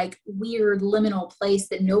barren, like weird liminal place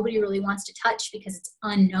that nobody really wants to touch because it's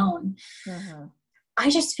unknown. I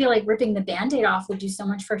just feel like ripping the Band-Aid off would do so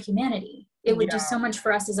much for humanity. It would do so much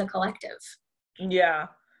for us as a collective. Yeah.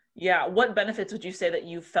 What benefits would you say that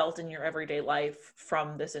you felt in your everyday life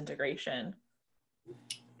from this integration?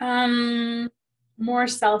 More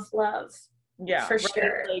self-love. Yeah, for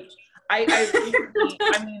sure. Like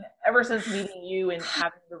I mean, ever since meeting you and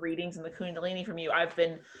having the readings and the Kundalini from you, I've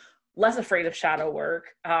been less afraid of shadow work.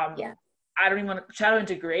 I don't even want to shadow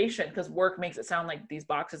integration, because work makes it sound like these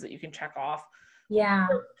boxes that you can check off. Yeah,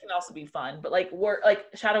 work can also be fun, but like work, like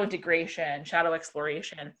shadow integration, shadow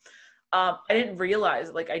exploration. I didn't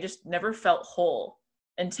realize, like I just never felt whole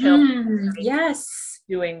until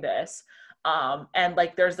doing this. And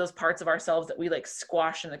like there's those parts of ourselves that we like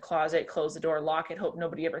squash in the closet, close the door, lock it, hope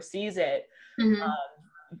nobody ever sees it.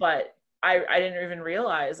 But I didn't even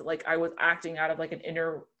realize like I was acting out of like an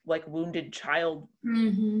inner like wounded child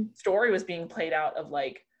story was being played out of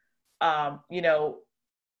like you know,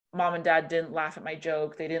 mom and dad didn't laugh at my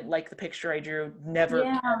joke, they didn't like the picture I drew, never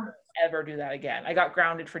ever do that again. I got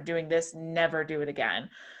grounded for doing this, never do it again.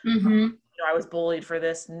 You know, I was bullied for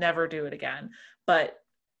this, never do it again. But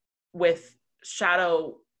with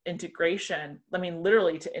shadow integration, I mean,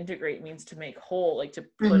 literally to integrate means to make whole, like to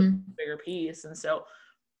put a bigger piece. And so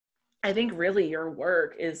I think really your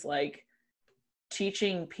work is like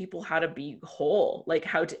teaching people how to be whole, like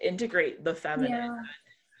how to integrate the feminine.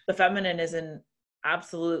 The feminine is in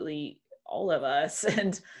absolutely all of us.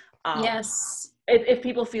 And if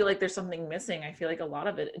people feel like there's something missing, I feel like a lot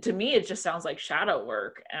of it, to me, it just sounds like shadow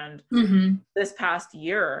work. And this past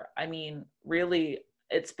year, I mean, really,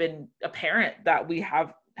 it's been apparent that we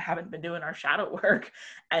haven't been doing our shadow work,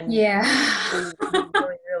 and we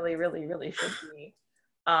really should be.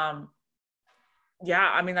 I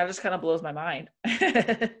mean, that just kind of blows my mind.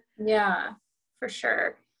 Yeah, for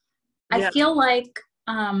sure. I feel like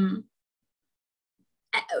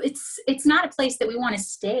it's not a place that we want to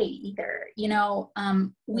stay either, you know.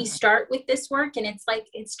 We start with this work and it's like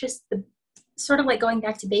it's just the sort of like going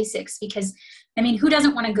back to basics, because I mean, who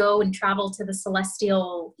doesn't want to go and travel to the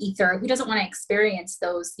celestial ether? Who doesn't want to experience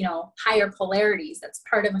those, you know, higher polarities? That's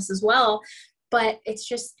part of us as well. But it's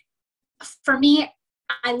just, for me,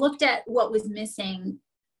 I looked at what was missing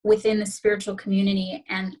within the spiritual community,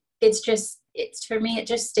 and it's for me, it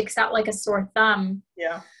just sticks out like a sore thumb.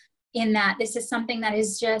 In that this is something that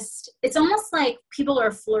is just, it's almost like people are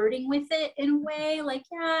flirting with it in a way, like,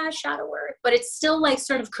 shadow work, but it's still like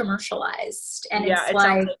sort of commercialized. And it's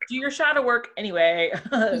like, do your shadow work anyway.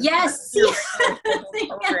 Yes.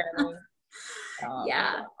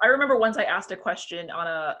 I remember once I asked a question on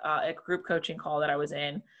a group coaching call that I was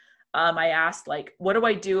in. I asked, like, what do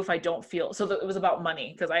I do if I don't feel, so it was about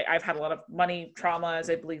money, because I've had a lot of money trauma, as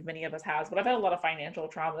I believe many of us has, but I've had a lot of financial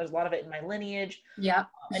trauma. There's a lot of it in my lineage.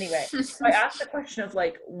 Anyway, so I asked the question of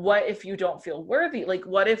like, what if you don't feel worthy? Like,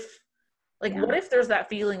 what if there's that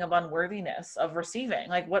feeling of unworthiness of receiving?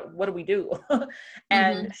 Like, what do we do?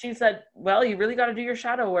 And she said, well, you really got to do your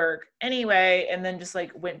shadow work anyway. And then just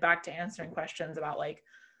like went back to answering questions about like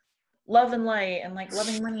love and light and like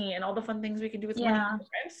loving money and all the fun things we can do with money. I'm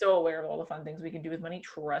so aware of all the fun things we can do with money,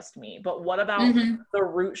 trust me. But what about the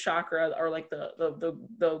root chakra, or like the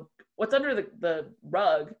what's under the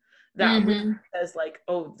rug that really says like,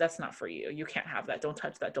 oh, that's not for you. You can't have that. Don't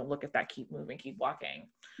touch that. Don't look at that. Keep moving, keep walking.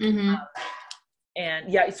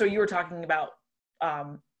 And yeah, so you were talking about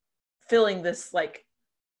filling this like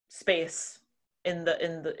space in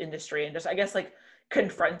the industry, and just, I guess, like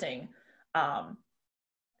confronting the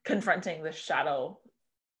shadow.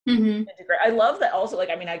 I love that also, like,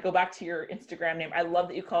 I mean, I go back to your Instagram name. I love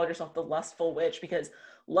that you called yourself the Lustful Witch, because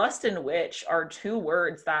lust and witch are two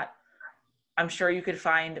words that I'm sure you could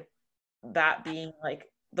find that being like,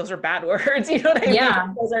 those are bad words, you know what I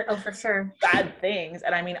mean? Those are for sure bad things.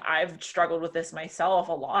 And I mean, I've struggled with this myself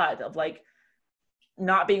a lot, of like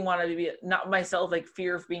not myself, like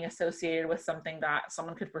fear of being associated with something that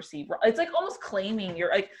someone could perceive. It's like almost claiming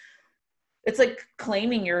it's like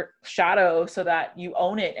claiming your shadow so that you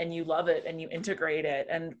own it and you love it and you integrate it.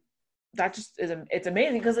 And that just it's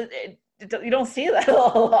amazing, because you don't see that a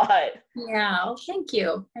lot. Yeah. Oh, thank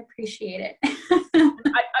you. I appreciate it.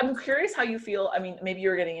 I'm curious how you feel. I mean, maybe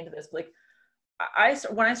you're getting into this, but like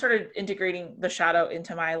when I started integrating the shadow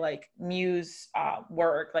into my like muse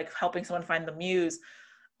work, like helping someone find the muse,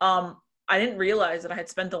 I didn't realize that I had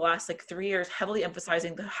spent the last like 3 years heavily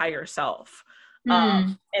emphasizing the higher self.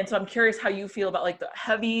 And so I'm curious how you feel about like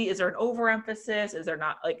is there an overemphasis? Is there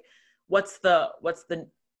not? Like,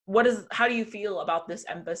 how do you feel about this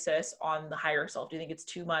emphasis on the higher self? Do you think it's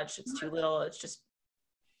too much? It's too little? It's just,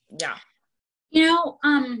 yeah. You know,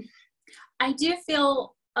 I do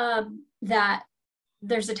feel that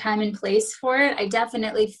there's a time and place for it. I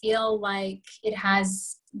definitely feel like it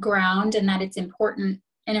has ground, and that it's an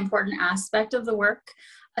important aspect of the work,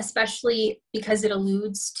 especially because it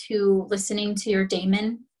alludes to listening to your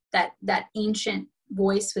daemon, that ancient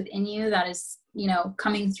voice within you that is, you know,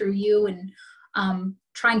 coming through you and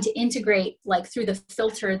trying to integrate like through the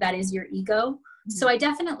filter that is your ego. So I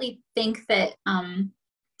definitely think that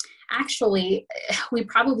actually we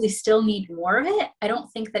probably still need more of it. I don't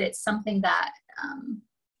think that it's something that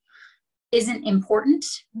isn't important,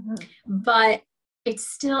 but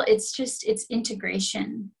it's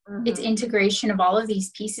integration. It's integration of all of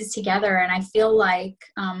these pieces together. And I feel like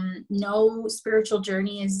no spiritual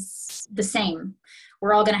journey is the same.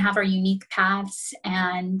 We're all going to have our unique paths,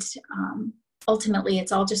 and ultimately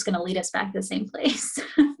it's all just going to lead us back to the same place.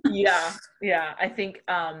 Yeah. I think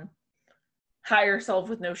higher self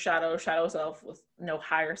with no shadow self with no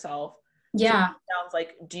higher self. Yeah. Sounds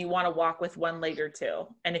like, do you want to walk with one leg or two?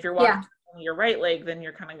 And if you're walking on your right leg, then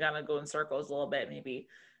you're kind of gonna go in circles a little bit, maybe.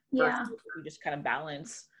 You just kind of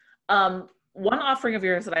balance. One offering of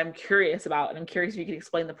yours that I'm curious about, and I'm curious if you can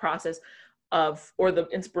explain the process of, or the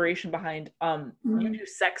inspiration behind, you do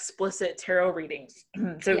sex-explicit tarot readings.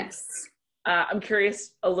 So yes. I'm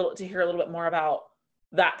curious to hear a little bit more about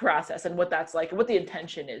that process and what that's like and what the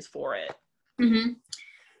intention is for it.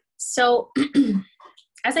 So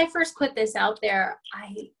as I first put this out there,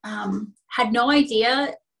 I had no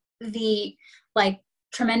idea the like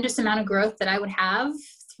tremendous amount of growth that I would have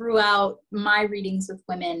throughout my readings with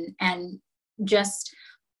women, and just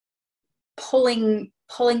pulling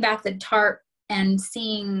back the tarp and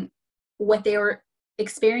seeing what they were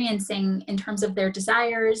experiencing in terms of their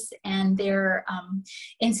desires and their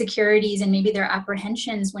insecurities and maybe their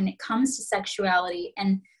apprehensions when it comes to sexuality.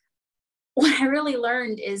 And what I really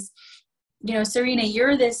learned is, you know, Serena,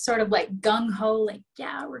 you're this sort of like gung-ho, like,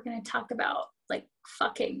 yeah, we're going to talk about like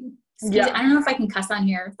fucking. I don't know if I can cuss on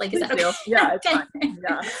here. Like, is that okay? Yeah, it's fine.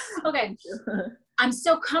 Yeah. Okay. I'm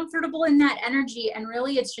so comfortable in that energy. And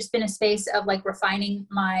really it's just been a space of like refining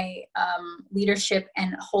my leadership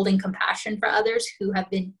and holding compassion for others who have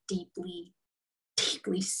been deeply,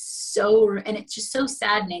 deeply so, and it's just so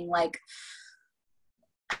saddening, like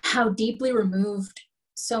how deeply removed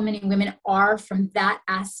so many women are from that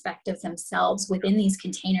aspect of themselves within these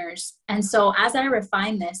containers. And so as I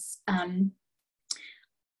refine this,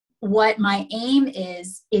 what my aim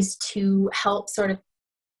is to help sort of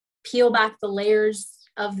peel back the layers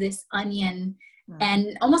of this onion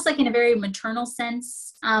and almost like in a very maternal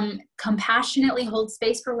sense, compassionately hold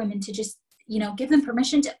space for women to just, you know, give them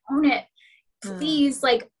permission to own it. Please,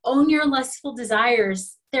 like, own your lustful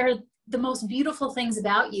desires. They're the most beautiful things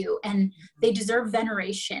about you, and they deserve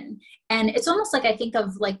veneration. And it's almost like I think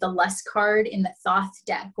of like the lust card in the Thoth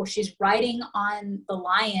deck, where she's riding on the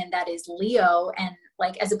lion that is Leo, and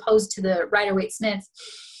like as opposed to the Rider-Waite-Smith,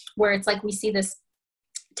 where it's like we see this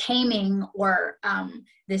taming or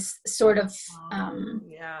this sort of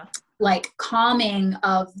like calming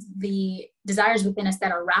of the desires within us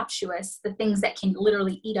that are rapturous, the things that can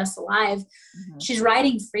literally eat us alive. She's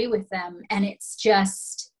riding free with them, and it's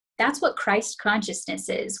just, that's what Christ consciousness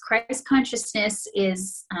is. Christ consciousness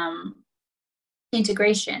is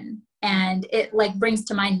integration. And it like brings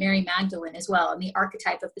to mind Mary Magdalene as well, and the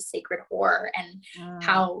archetype of the sacred whore, and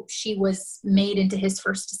how she was made into his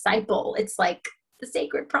first disciple. It's like the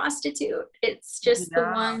sacred prostitute. It's just the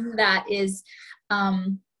one that is,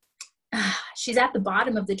 she's at the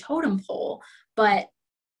bottom of the totem pole, but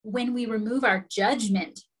when we remove our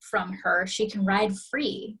judgment from her, she can ride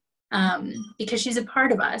free, because she's a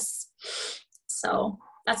part of us. So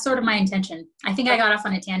that's sort of my intention. I think I got off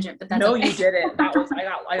on a tangent, but that's no, okay. You didn't. That was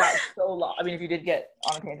I got so lost. I mean, if you did get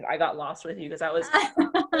on a tangent, I got lost with you because that was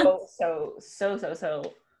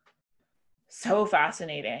so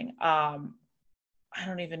fascinating. I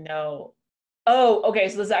don't even know. Oh, okay.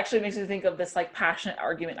 So this actually makes me think of this like passionate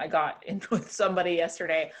argument I got in with somebody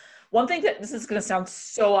yesterday. One thing that this is going to sound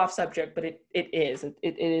so off subject, but it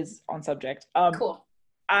is on subject. Cool.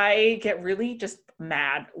 I get really just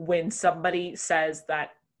mad when somebody says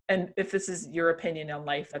that, and if this is your opinion on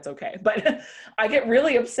life, that's okay. But I get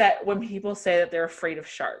really upset when people say that they're afraid of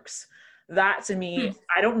sharks. That to me,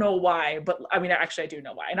 I don't know why, but I mean, actually I do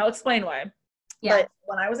know why, and I'll explain why. Yeah. But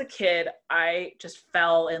when I was a kid, I just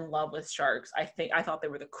fell in love with sharks. I thought they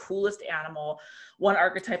were the coolest animal. One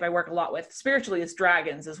archetype I work a lot with spiritually is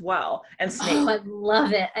dragons as well, and snakes. Oh, I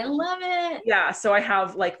love it. I love it. Yeah. So I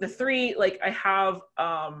have like the three, like I have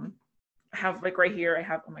like right here, I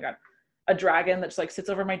have, oh my God, a dragon that just like sits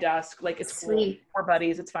over my desk. Like it's sweet. Cool. We're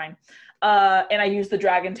buddies. It's fine. And I use the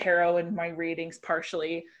dragon tarot in my readings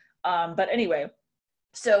partially. But anyway,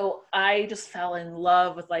 so I just fell in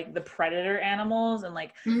love with like the predator animals, and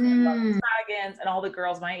like dragons, and all the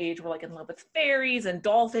girls my age were like in love with fairies and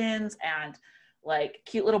dolphins and like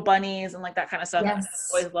cute little bunnies and like that kind of stuff. Yes.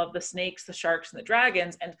 I always loved the snakes, the sharks, and the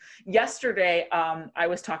dragons. And yesterday, I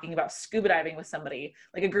was talking about scuba diving with somebody,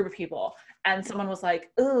 like a group of people, and someone was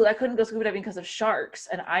like, "Ooh, I couldn't go scuba diving because of sharks,"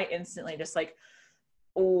 and I instantly just like,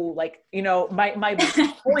 "Oh, like, you know, my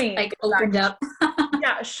point like opened up."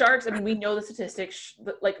 Yeah, sharks. I mean, we know the statistics.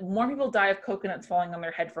 Like more people die of coconuts falling on their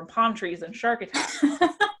head from palm trees than shark attacks.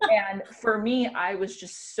 And for me, I was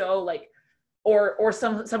just so like, or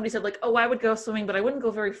somebody said like, "Oh, I would go swimming, but I wouldn't go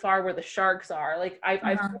very far where the sharks are." Like I've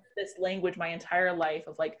heard this language my entire life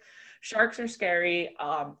of like, sharks are scary.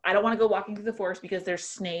 I don't want to go walking through the forest because there's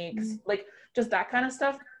snakes, like just that kind of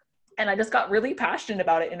stuff. And I just got really passionate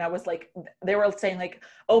about it. And I was like, they were saying like,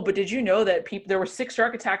 "Oh, but did you know that there were 6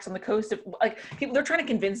 shark attacks on the coast of," like people, they're trying to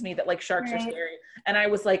convince me that like sharks are scary. And I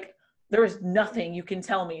was like, there is nothing you can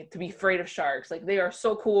tell me to be afraid of sharks. Like they are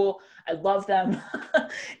so cool. I love them.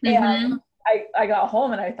 And I got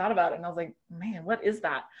home and I thought about it and I was like, man, what is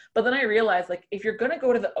that? But then I realized like, if you're going to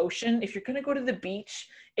go to the ocean, if you're going to go to the beach,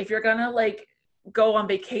 if you're going to like go on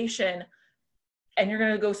vacation, and you're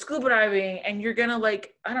going to go scuba diving, and you're going to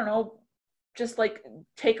like, I don't know, just like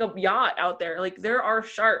take a yacht out there. Like there are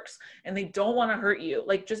sharks and they don't want to hurt you.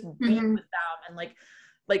 Like just be with them. And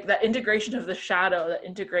like that integration of the shadow, that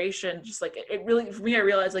integration, just like it really, for me, I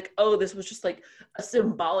realized like, oh, this was just like a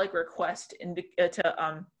symbolic request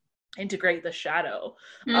to integrate the shadow.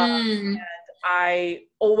 And I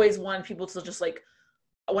always want people to just like,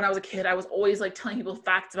 when I was a kid, I was always like telling people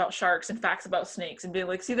facts about sharks and facts about snakes and being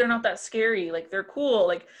like, see, they're not that scary. Like they're cool.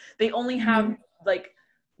 Like they only have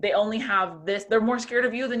this, they're more scared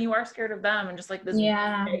of you than you are scared of them. And just like this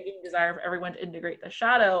desire for everyone to integrate the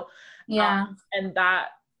shadow. And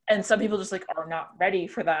some people just like are not ready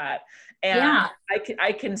for that. And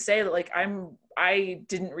I can say that like, I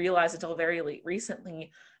didn't realize until very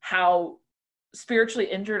recently how spiritually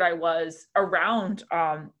injured I was around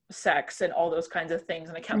sex and all those kinds of things,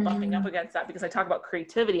 and I kept bumping up against that because I talk about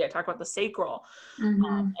creativity, I talk about the sacral, and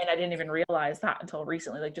I didn't even realize that until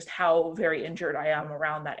recently, like just how very injured I am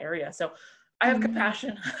around that area. So I have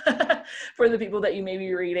compassion for the people that you may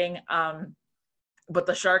be reading, but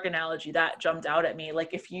the shark analogy that jumped out at me,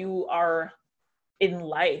 like if you are in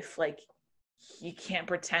life, like you can't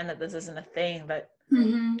pretend that this isn't a thing that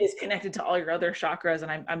is connected to all your other chakras.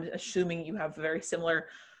 And I'm assuming you have very similar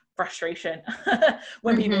frustration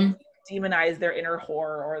when people demonize their inner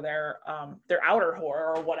whore or their outer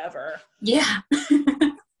whore or whatever. Yeah.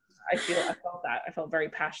 I felt that. I felt very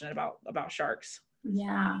passionate about sharks.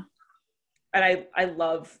 Yeah. And I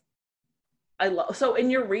love, so in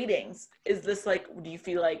your readings, is this like, do you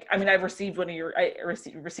feel like, I mean, I received one of your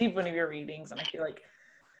readings, and I feel like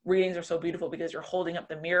readings are so beautiful because you're holding up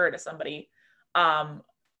the mirror to somebody.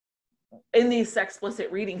 In these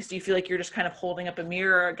sexplicit readings, do you feel like you're just kind of holding up a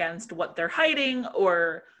mirror against what they're hiding,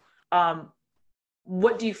 or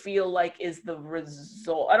what do you feel like is the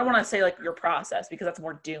result? I don't want to say like your process because that's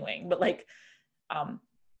more doing, but like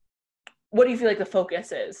what do you feel like the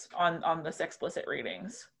focus is on the sexplicit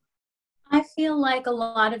readings? I feel like a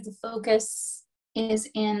lot of the focus is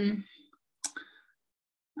in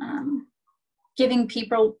giving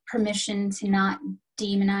people permission to not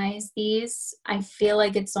demonize these. I feel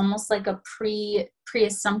like it's almost like a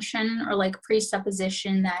pre-assumption or like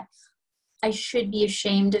presupposition that I should be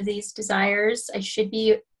ashamed of these desires. I should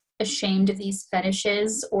be ashamed of these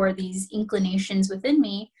fetishes or these inclinations within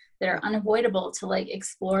me that are unavoidable to like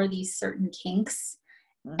explore these certain kinks.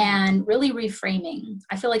 And really reframing.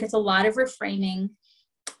 I feel like it's a lot of reframing.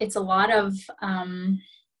 It's a lot of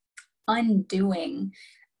undoing.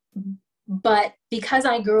 But because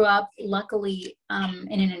I grew up, luckily, in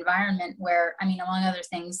an environment where, I mean, among other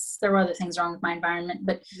things, there were other things wrong with my environment,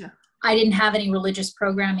 but I didn't have any religious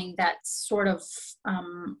programming that sort of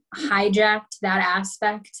hijacked that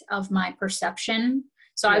aspect of my perception.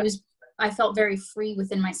 So I felt very free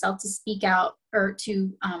within myself to speak out or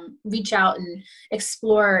to reach out and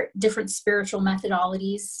explore different spiritual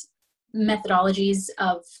methodologies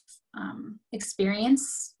of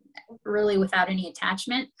experience, really without any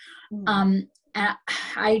attachment. And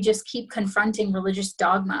I just keep confronting religious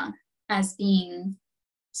dogma as being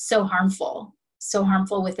so harmful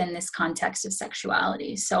within this context of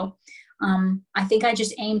sexuality. So I think I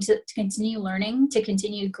just aim to continue learning, to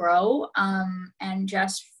continue to grow, and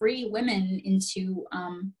just free women into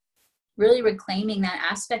really reclaiming that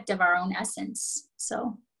aspect of our own essence.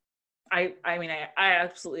 So I mean, I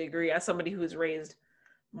absolutely agree. As somebody who's raised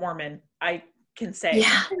Mormon, I can say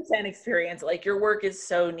and experience, like, your work is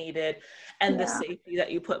so needed, and the safety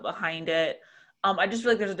that you put behind it. I just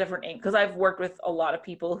feel like there's a different ink, because I've worked with a lot of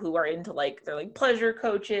people who are into, like, they're like pleasure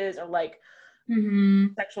coaches or like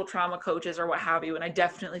sexual trauma coaches or what have you. And I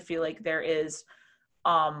definitely feel like there is,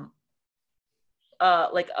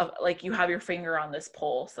 like you have your finger on this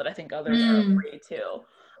pulse that I think others are afraid to.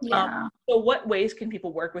 So what ways can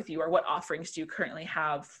people work with you, or what offerings do you currently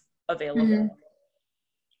have available?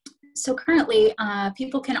 So currently,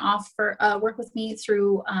 people can work with me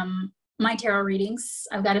through my tarot readings.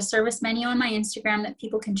 I've got a service menu on my Instagram that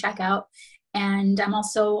people can check out. And I'm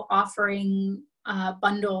also offering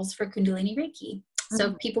bundles for Kundalini Reiki.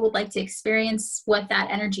 So if people would like to experience what that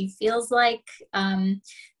energy feels like,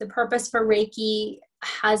 the purpose for Reiki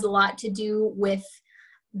has a lot to do with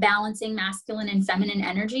balancing masculine and feminine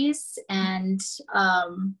energies. And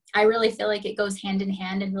I really feel like it goes hand in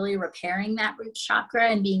hand in really repairing that root chakra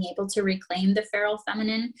and being able to reclaim the feral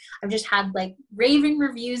feminine. I've just had like raving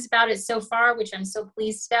reviews about it so far, which I'm so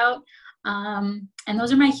pleased about. And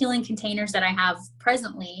those are my healing containers that I have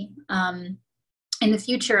presently. In the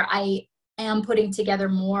future, I am putting together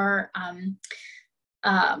more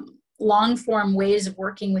long form ways of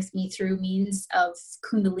working with me through means of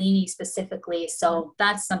Kundalini specifically. So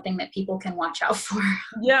that's something that people can watch out for.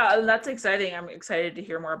 Yeah, that's exciting. I'm excited to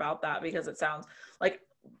hear more about that, because it sounds like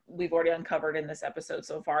we've already uncovered in this episode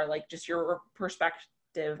so far, like just your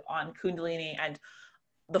perspective on Kundalini and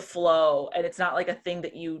the flow. And it's not like a thing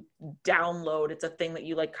that you download. It's a thing that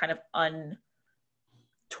you like kind of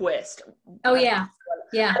untwist. Oh yeah.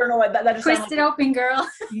 Yeah. I don't know what that just twist it open, girl.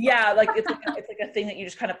 Yeah. Like it's like a thing that you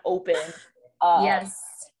just kind of open. Yes.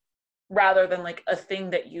 Rather than like a thing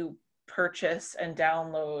that you purchase and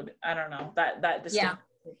download. I don't know, that just,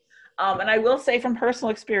 and I will say from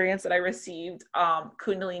personal experience that I received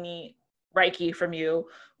Kundalini Reiki from you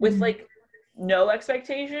with like no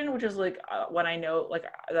expectation, which is like when I know, like,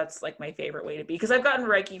 that's like my favorite way to be, because I've gotten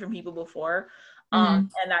Reiki from people before, and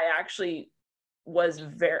I actually was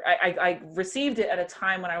I received it at a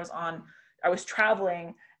time when I was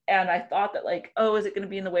traveling, and I thought that like, oh, is it going to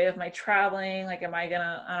be in the way of my traveling? Like, am I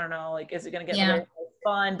gonna, I don't know, like, is it going to get in the way of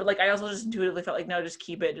my fun? But like, I also just intuitively felt like, no, just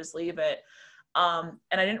keep it, just leave it. And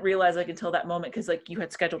I didn't realize like until that moment, because like you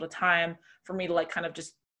had scheduled a time for me to like kind of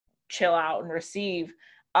just chill out and receive,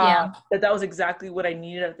 that was exactly what I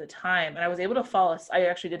needed at the time. And I was able to I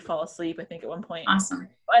actually did fall asleep, I think, at one point. Awesome.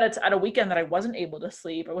 At a weekend that I wasn't able to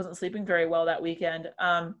sleep. I wasn't sleeping very well that weekend.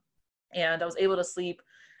 And I was able to sleep,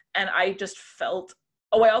 and I just felt,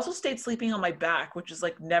 I also stayed sleeping on my back, which is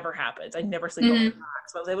like never happens. I never sleep on my back.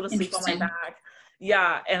 So I was able to sleep on my back.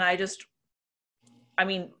 Yeah. And I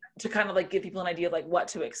mean, to kind of like give people an idea of like what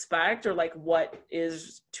to expect, or like what it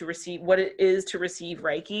is to receive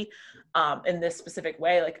Reiki in this specific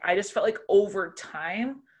way. Like, I just felt like over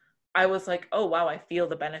time, I was like, oh wow, I feel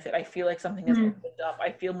the benefit. I feel like something has opened up.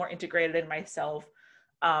 I feel more integrated in myself.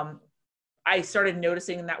 I started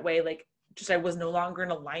noticing in that way, like, just I was no longer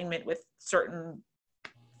in alignment with certain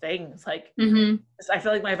things. Like, I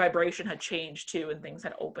feel like my vibration had changed too, and things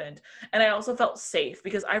had opened. And I also felt safe,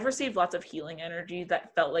 because I've received lots of healing energy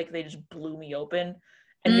that felt like they just blew me open.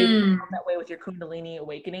 And maybe you felt that way with your Kundalini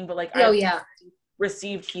awakening, but like, I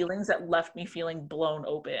received healings that left me feeling blown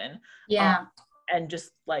open. And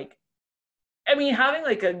just like, I mean, having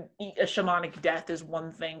like a shamanic death is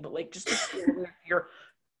one thing, but like just to feel like you're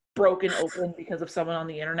broken open because of someone on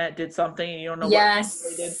the internet did something and you don't know what they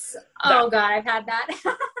did. Yes. Oh God, I've had that.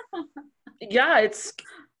 Yeah, it's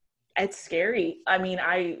scary. I mean,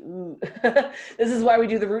 this is why we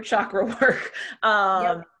do the root chakra work.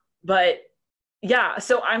 Yep. But yeah,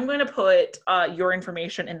 so I'm going to put your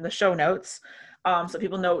information in the show notes so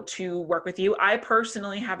people know to work with you. I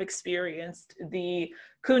personally have experienced the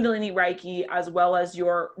Kundalini Reiki as well as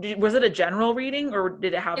was it a general reading or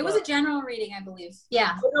did it have It was a general reading, I believe.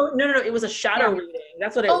 Yeah. Oh, no, it was a shadow reading.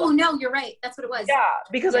 That's what it was. Oh, no, you're right. That's what it was. Yeah,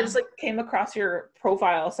 because I just like came across your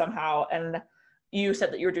profile somehow and you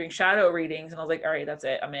said that you were doing shadow readings and I was like, all right, that's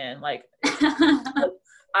it. I'm in. Like,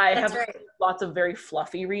 I have lots of very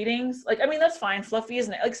fluffy readings. Like, I mean, that's fine. Fluffy,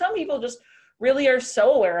 isn't it? Like some people just really are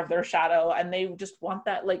so aware of their shadow and they just want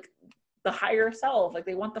that, like the higher self. Like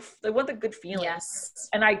they want the good feeling. Yes.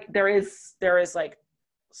 And there is like,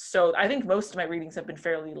 so I think most of my readings have been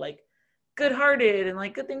fairly like good-hearted and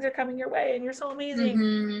like good things are coming your way and you're so amazing.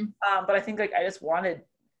 Mm-hmm. But I think like I just wanted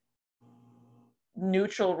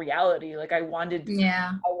neutral reality. Like I wanted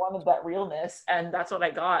that realness and that's what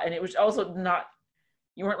I got. And it was also not,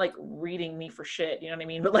 you weren't like reading me for shit, you know what I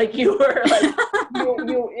mean? But like you were like,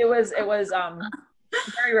 it was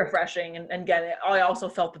very refreshing and get it. I also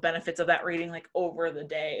felt the benefits of that reading like over the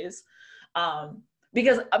days.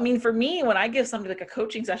 Because I mean, for me, when I give somebody like a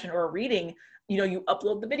coaching session or a reading, you know, you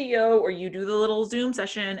upload the video or you do the little Zoom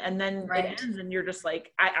session and then it ends and you're just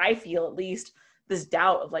like, I feel at least this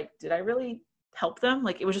doubt of like, did I really help them?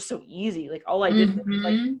 Like, it was just so easy. Like all I did was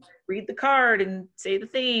like read the card and say the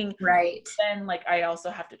thing. Right. Then like, I also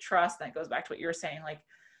have to trust, that goes back to what you were saying, like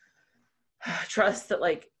trust that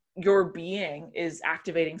like your being is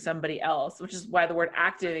activating somebody else, which is why the word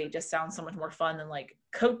activate just sounds so much more fun than like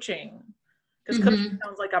coaching. Because coaching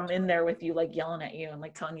sounds like I'm in there with you, like yelling at you and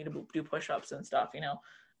like telling you to do push-ups and stuff, you know?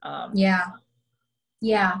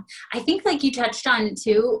 Yeah. I think like you touched on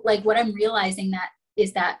too, like what I'm realizing that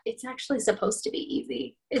is that it's actually supposed to be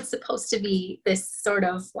easy. It's supposed to be this sort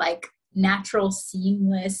of like natural,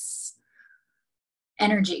 seamless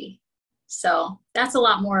energy. So that's a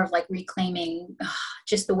lot more of like reclaiming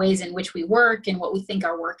just the ways in which we work and what we think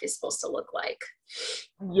our work is supposed to look like.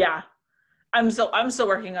 Yeah. I'm still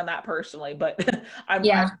working on that personally, but I'm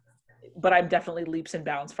definitely leaps and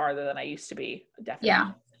bounds farther than I used to be. Definitely.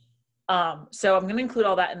 Yeah. So I'm going to include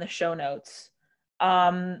all that in the show notes.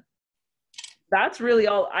 That's really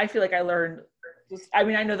all I feel like I learned. I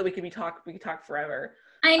mean, I know that we could talk forever.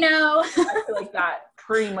 I know. I feel like that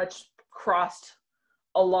pretty much crossed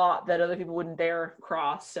a lot that other people wouldn't dare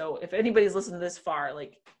cross. So if anybody's listened this far,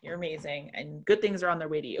 like you're amazing and good things are on their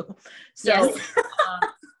way to you. So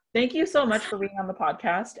thank you so much for being on the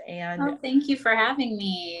podcast. And thank you for having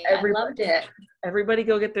me. I loved it. Everybody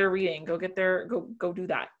go get their reading. Go do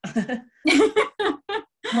that.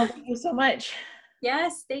 Well, thank you so much.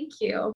 Yes, thank you.